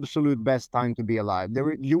absolute best time to be alive.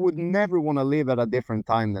 You would never want to live at a different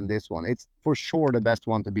time than this one. It's for sure the best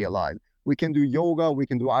one to be alive. We can do yoga, we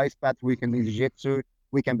can do ice bath, we can do jiu-jitsu,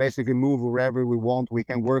 we can basically move wherever we want, we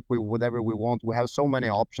can work with whatever we want. We have so many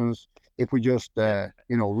options if we just,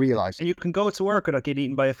 realize. And you can go to work without getting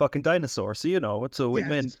eaten by a fucking dinosaur, so it's a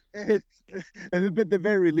win-win. Yes. At the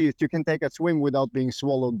very least, you can take a swim without being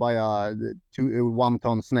swallowed by a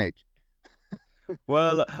 1-ton snake.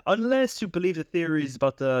 Well, unless you believe the theories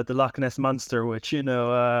about the Loch Ness monster, which you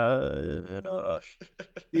gotta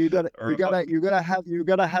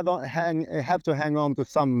have to hang on to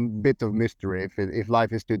some bit of mystery if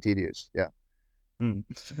life is too tedious. Yeah.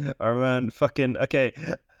 Oh man, fucking okay.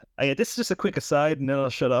 This is just a quick aside, and then I'll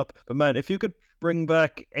shut up. But man, if you could bring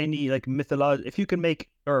back any if you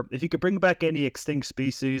could bring back any extinct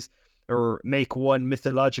species or make one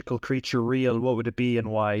mythological creature real, what would it be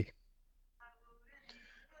and why?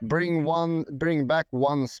 bring back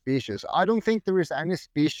one species. I don't think there is any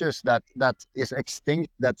species that is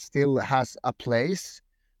extinct that still has a place,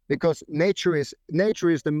 because nature is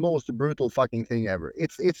the most brutal fucking thing ever.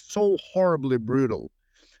 It's so horribly brutal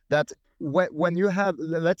that when you have,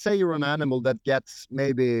 let's say you're an animal that gets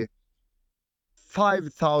maybe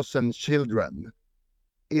 5,000 children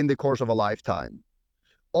in the course of a lifetime,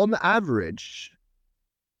 on average,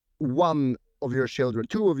 two of your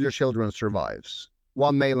children survives,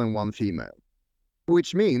 one male and one female,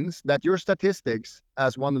 which means that your statistics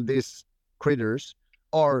as one of these critters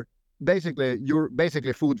are you're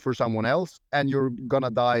basically food for someone else, and you're gonna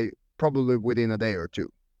die probably within a day or two.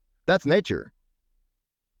 That's nature.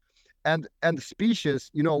 And species,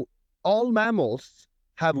 all mammals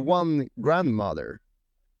have one grandmother.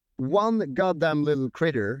 One goddamn little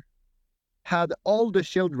critter had all the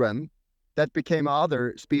children that became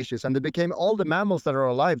other species, and they became all the mammals that are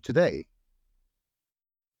alive today.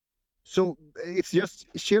 So it's just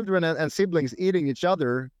children and siblings eating each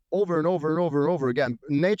other over and over and over and over again.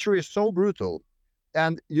 Nature is so brutal.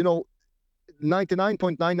 And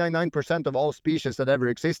 99.999% of all species that ever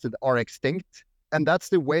existed are extinct. And that's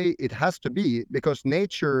the way it has to be, because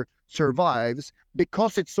nature survives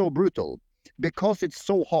because it's so brutal, because it's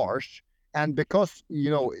so harsh, and because,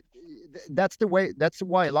 that's the way, that's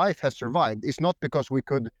why life has survived. It's not because we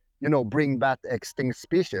could, bring back extinct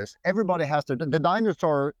species. Everybody has to. The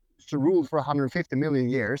dinosaurs ruled for 150 million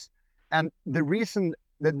years, and the reason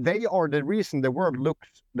that they are the reason the world looks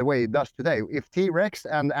the way it does today. If T-Rex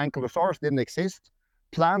and Ankylosaurus didn't exist,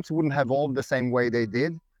 plants wouldn't have evolved the same way they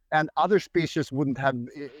did, and other species wouldn't have,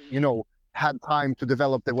 had time to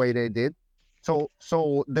develop the way they did. So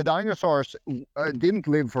the dinosaurs didn't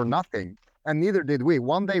live for nothing, and neither did we.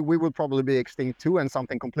 One day we will probably be extinct too, and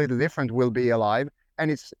something completely different will be alive.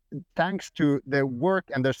 And it's thanks to the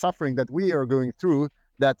work and the suffering that we are going through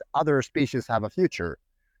that other species have a future.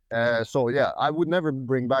 So yeah, I would never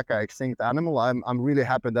bring back an extinct animal. I'm really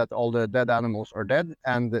happy that all the dead animals are dead,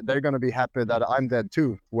 and they're going to be happy that I'm dead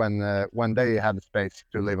too when they have space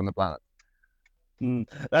to live on the planet.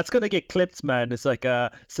 That's gonna get clipped, man. It's like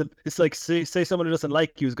it's like say someone who doesn't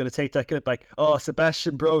like you is gonna take that clip, like, oh,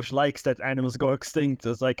 Sebastian Brosché likes that animals go extinct.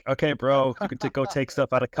 It's like, okay, bro, you can go take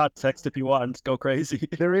stuff out of context if you want, go crazy.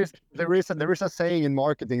 There is a saying in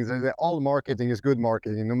marketing that all marketing is good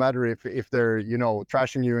marketing, no matter if they're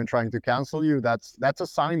trashing you and trying to cancel you. That's a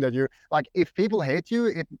sign that you're like, if people hate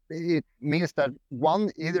you, it means that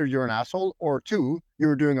one, either you're an asshole, or two,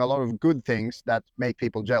 you're doing a lot of good things that make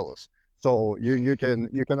people jealous. So you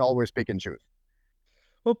can always pick and choose.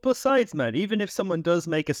 Well, besides, man, even if someone does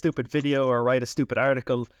make a stupid video or write a stupid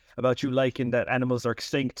article about you liking that animals are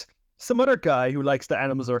extinct, some other guy who likes that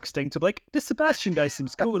animals are extinct will be like, this Sebastian guy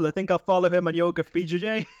seems cool. I think I'll follow him on Yoga for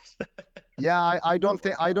BJJ. Yeah, I don't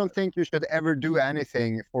think you should ever do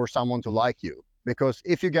anything for someone to like you, because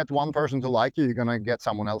if you get one person to like you, you're gonna get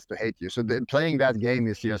someone else to hate you. So playing that game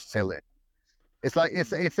is just silly. It's like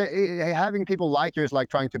having people like you is like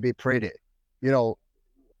trying to be pretty,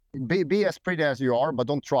 be as pretty as you are, but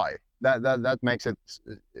don't try. That makes it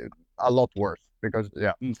a lot worse, because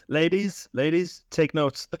yeah. Ladies, take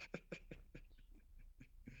notes.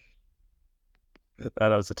 That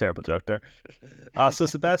was a terrible joke there. So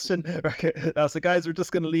Sebastian, so guys, we're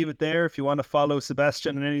just going to leave it there. If you want to follow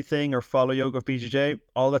Sebastian on anything or follow Yoga BJJ,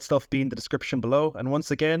 all that stuff be in the description below. And once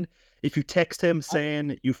again, if you text him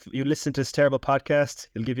saying you listen to this terrible podcast,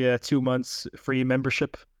 he'll give you 2 months free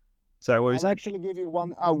membership. So I'll actually give you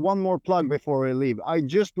one more plug before we leave. I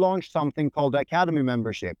just launched something called the Academy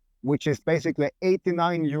membership, which is basically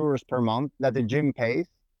 89 euros per month that the gym pays,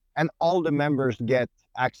 and all the members get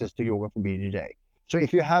access to Yoga for BJJ. So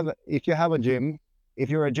if you have a gym, if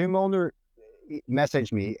you're a gym owner,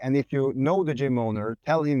 message me. And if you know the gym owner,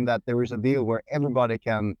 tell him that there is a deal where everybody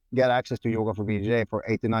can get access to Yoga for BJJ for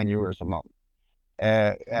 89 euros a month.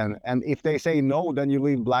 And if they say no, then you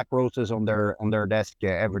leave black roses on their desk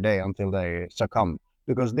every day until they succumb.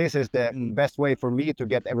 Because this is the best way for me to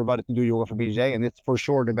get everybody to do Yoga for BJJ, and it's for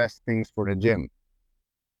sure the best things for the gym.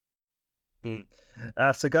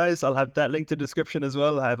 So guys, I'll have that link in the description as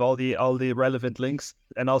well. I have all the relevant links,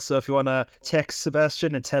 and also if you want to text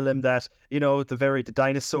Sebastian and tell him that the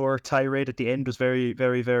dinosaur tirade at the end was very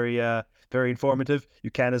very very very informative,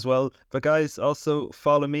 you can as well. But guys, also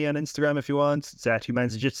follow me on Instagram if you want. It's at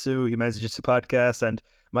Humans Jiu-Jitsu Podcast, and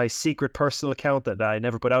my secret personal account that I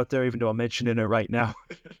never put out there, even though I'm mentioning it right now.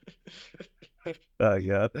 Oh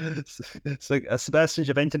god. So Sebastian, do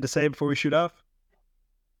you have anything to say before we shoot off?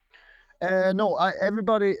 No,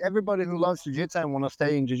 everybody who loves jiu-jitsu and want to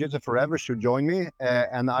stay in jiu-jitsu forever should join me,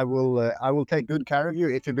 and I will take good care of you.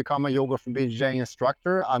 If you become a yoga for BJJ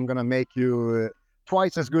instructor, I'm gonna make you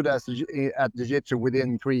twice as good as at jiu-jitsu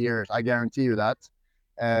within 3 years. I guarantee you that.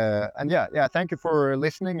 And yeah, thank you for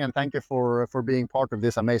listening, and thank you for being part of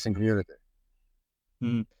this amazing community.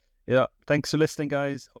 Yeah, thanks for listening, guys.